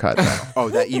supercut now. Oh,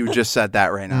 that you just said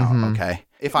that right now. Mm-hmm. Okay.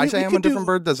 If I say I'm a different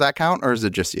bird, does that count, or is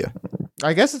it just you?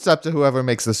 I guess it's up to whoever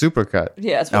makes the supercut.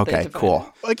 Yeah. Okay,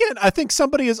 cool. Again, I think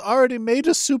somebody has already made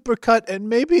a supercut, and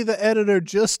maybe the editor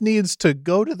just needs to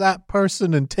go to that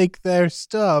person and take their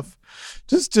stuff.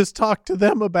 Just talk to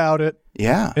them about it.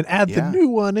 Yeah. And add the new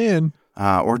one in.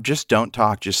 Or just don't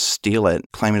talk, just steal it,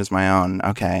 claim it as my own.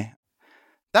 Okay.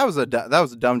 That was a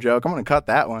dumb joke. I'm going to cut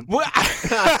that one.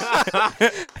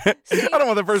 I don't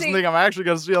want the person to think I'm actually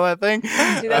going to steal that thing.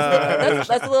 See,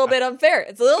 that's a little bit unfair.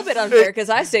 It's a little bit unfair because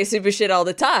I say stupid shit all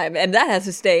the time, and that has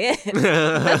to stay in.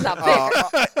 That's not fair.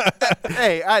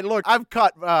 Hey, look, I've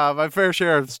cut my fair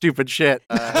share of stupid shit.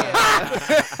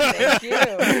 Thank you.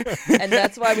 And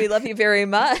that's why we love you very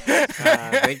much.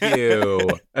 Thank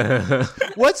you.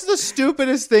 What's the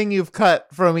stupidest thing you've cut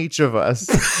from each of us?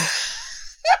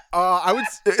 I would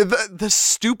the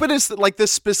stupidest, the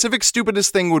specific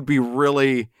stupidest thing would be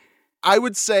really, I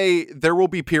would say there will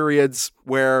be periods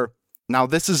where Now,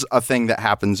 this is a thing that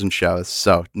happens in shows,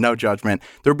 so no judgment.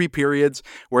 There'll be periods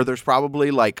where there's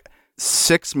probably like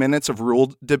 6 minutes of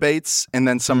rule debates, and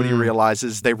then somebody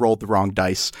realizes they rolled the wrong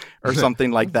dice or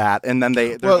something like that, and then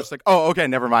they're just like, "Oh, okay,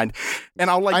 never mind." And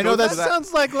I'll like, I know that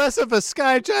sounds like less of a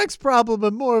Skyjacks problem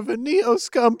and more of a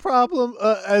Neoscum problem,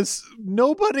 as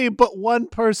nobody but one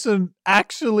person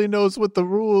actually knows what the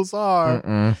rules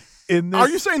are. Are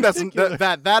you saying that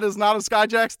is not a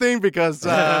Skyjacks thing? Because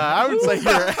I would say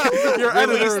your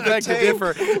editor would beg to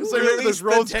differ. So maybe there's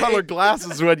rose-colored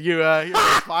glasses when you hear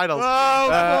the finals.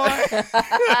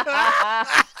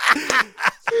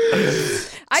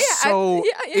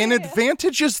 An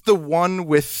advantage is the one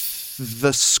with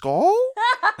the skull?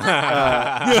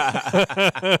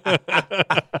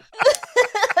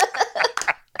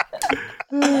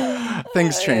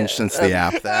 Things changed since the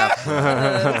app.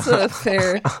 It's a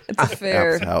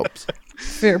fair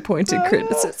pointed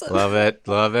criticism. Love it.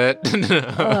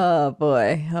 Oh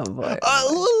boy.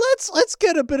 Let's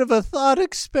get a bit of a thought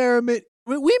experiment.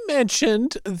 We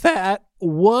mentioned that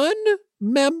one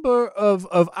member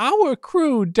of our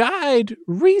crew died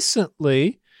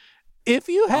recently. If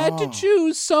you had to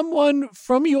choose someone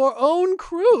from your own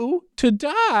crew to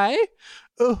die,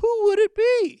 who would it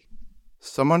be?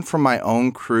 Someone from my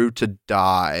own crew to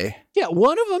die. Yeah,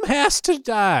 one of them has to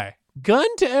die. Gun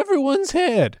to everyone's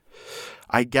head.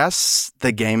 I guess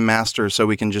the game master, so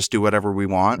we can just do whatever we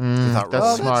want.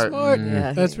 That's smart.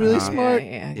 That's really smart.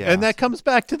 Yeah. And that comes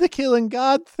back to the killing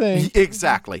God thing.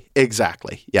 Exactly.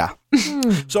 Yeah.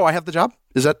 So I have the job?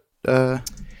 Is that...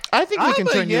 I think we can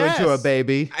turn you into a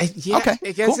baby. Okay,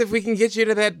 I guess if we can get you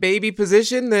to that baby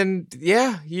position, then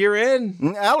yeah, you're in.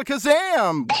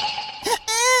 Alakazam!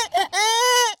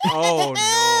 Oh no!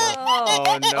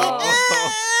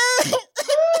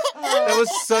 That was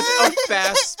such a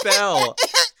fast spell.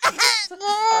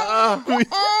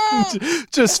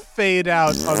 Just fade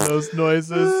out on those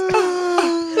noises.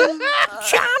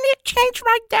 Johnny, change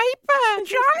my diaper.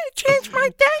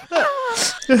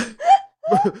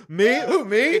 Me? Who,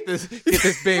 me? Get this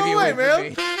baby away from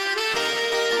me.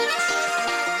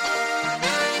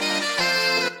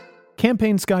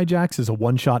 Campaign Skyjacks is a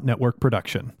one-shot network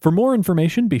production. For more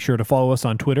information, be sure to follow us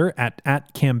on Twitter at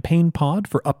 @CampaignPod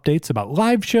for updates about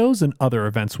live shows and other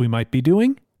events we might be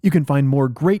doing. You can find more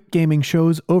great gaming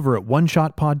shows over at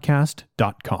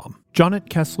oneshotpodcast.com. Jonnet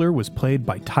Kessler was played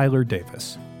by Tyler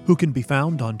Davis, who can be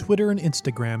found on Twitter and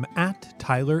Instagram at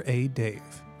TylerADave.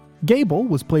 Gable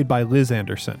was played by Liz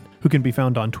Anderson, who can be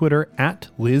found on Twitter at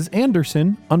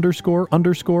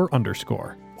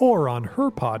LizAnderson____, or on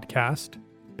her podcast,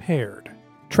 Paired.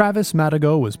 Travis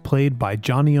Madigo was played by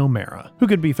Johnny O'Mara, who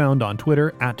can be found on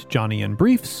Twitter at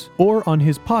JohnnyInBriefs, or on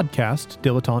his podcast,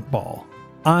 Dilettante Ball.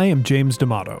 I am James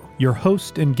D'Amato, your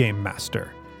host and game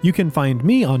master. You can find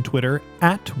me on Twitter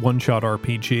at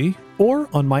OneShotRPG, or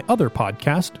on my other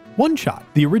podcast, One Shot.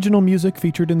 The original music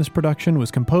featured in this production was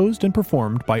composed and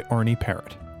performed by Arnie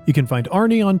Parrott. You can find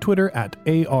Arnie on Twitter at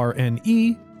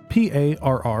ARNEPARROTT,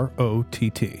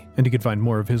 and you can find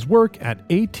more of his work at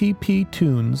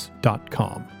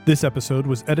atptunes.com. This episode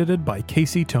was edited by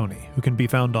Casey Toney, who can be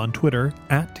found on Twitter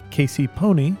at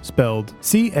CaseyPoney, spelled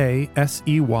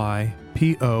CASEYPONEY,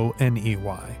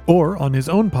 or on his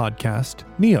own podcast,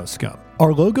 Neoscum.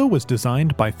 Our logo was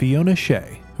designed by Fiona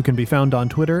Shea, who can be found on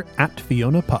Twitter at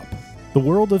FionaPup. The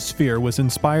world of Sphere was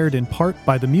inspired in part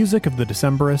by the music of the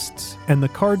Decemberists and the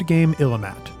card game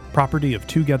Illimat, property of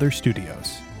Together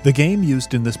Studios. The game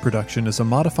used in this production is a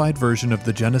modified version of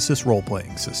the Genesis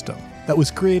role-playing system that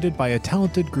was created by a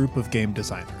talented group of game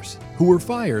designers who were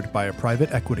fired by a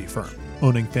private equity firm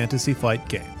owning Fantasy Flight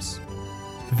Games.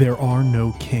 There are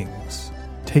no kings.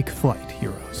 Take flight,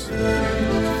 heroes.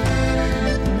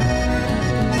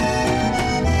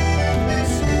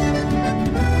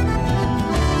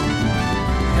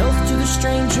 Health to the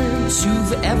strangers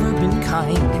who've ever been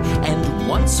kind, and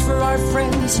once for our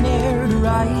friends ne'er to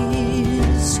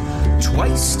rise.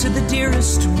 Twice to the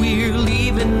dearest we're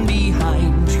leaving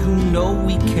behind, who know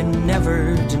we can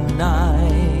never deny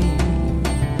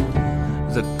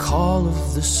the call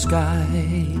of the sky.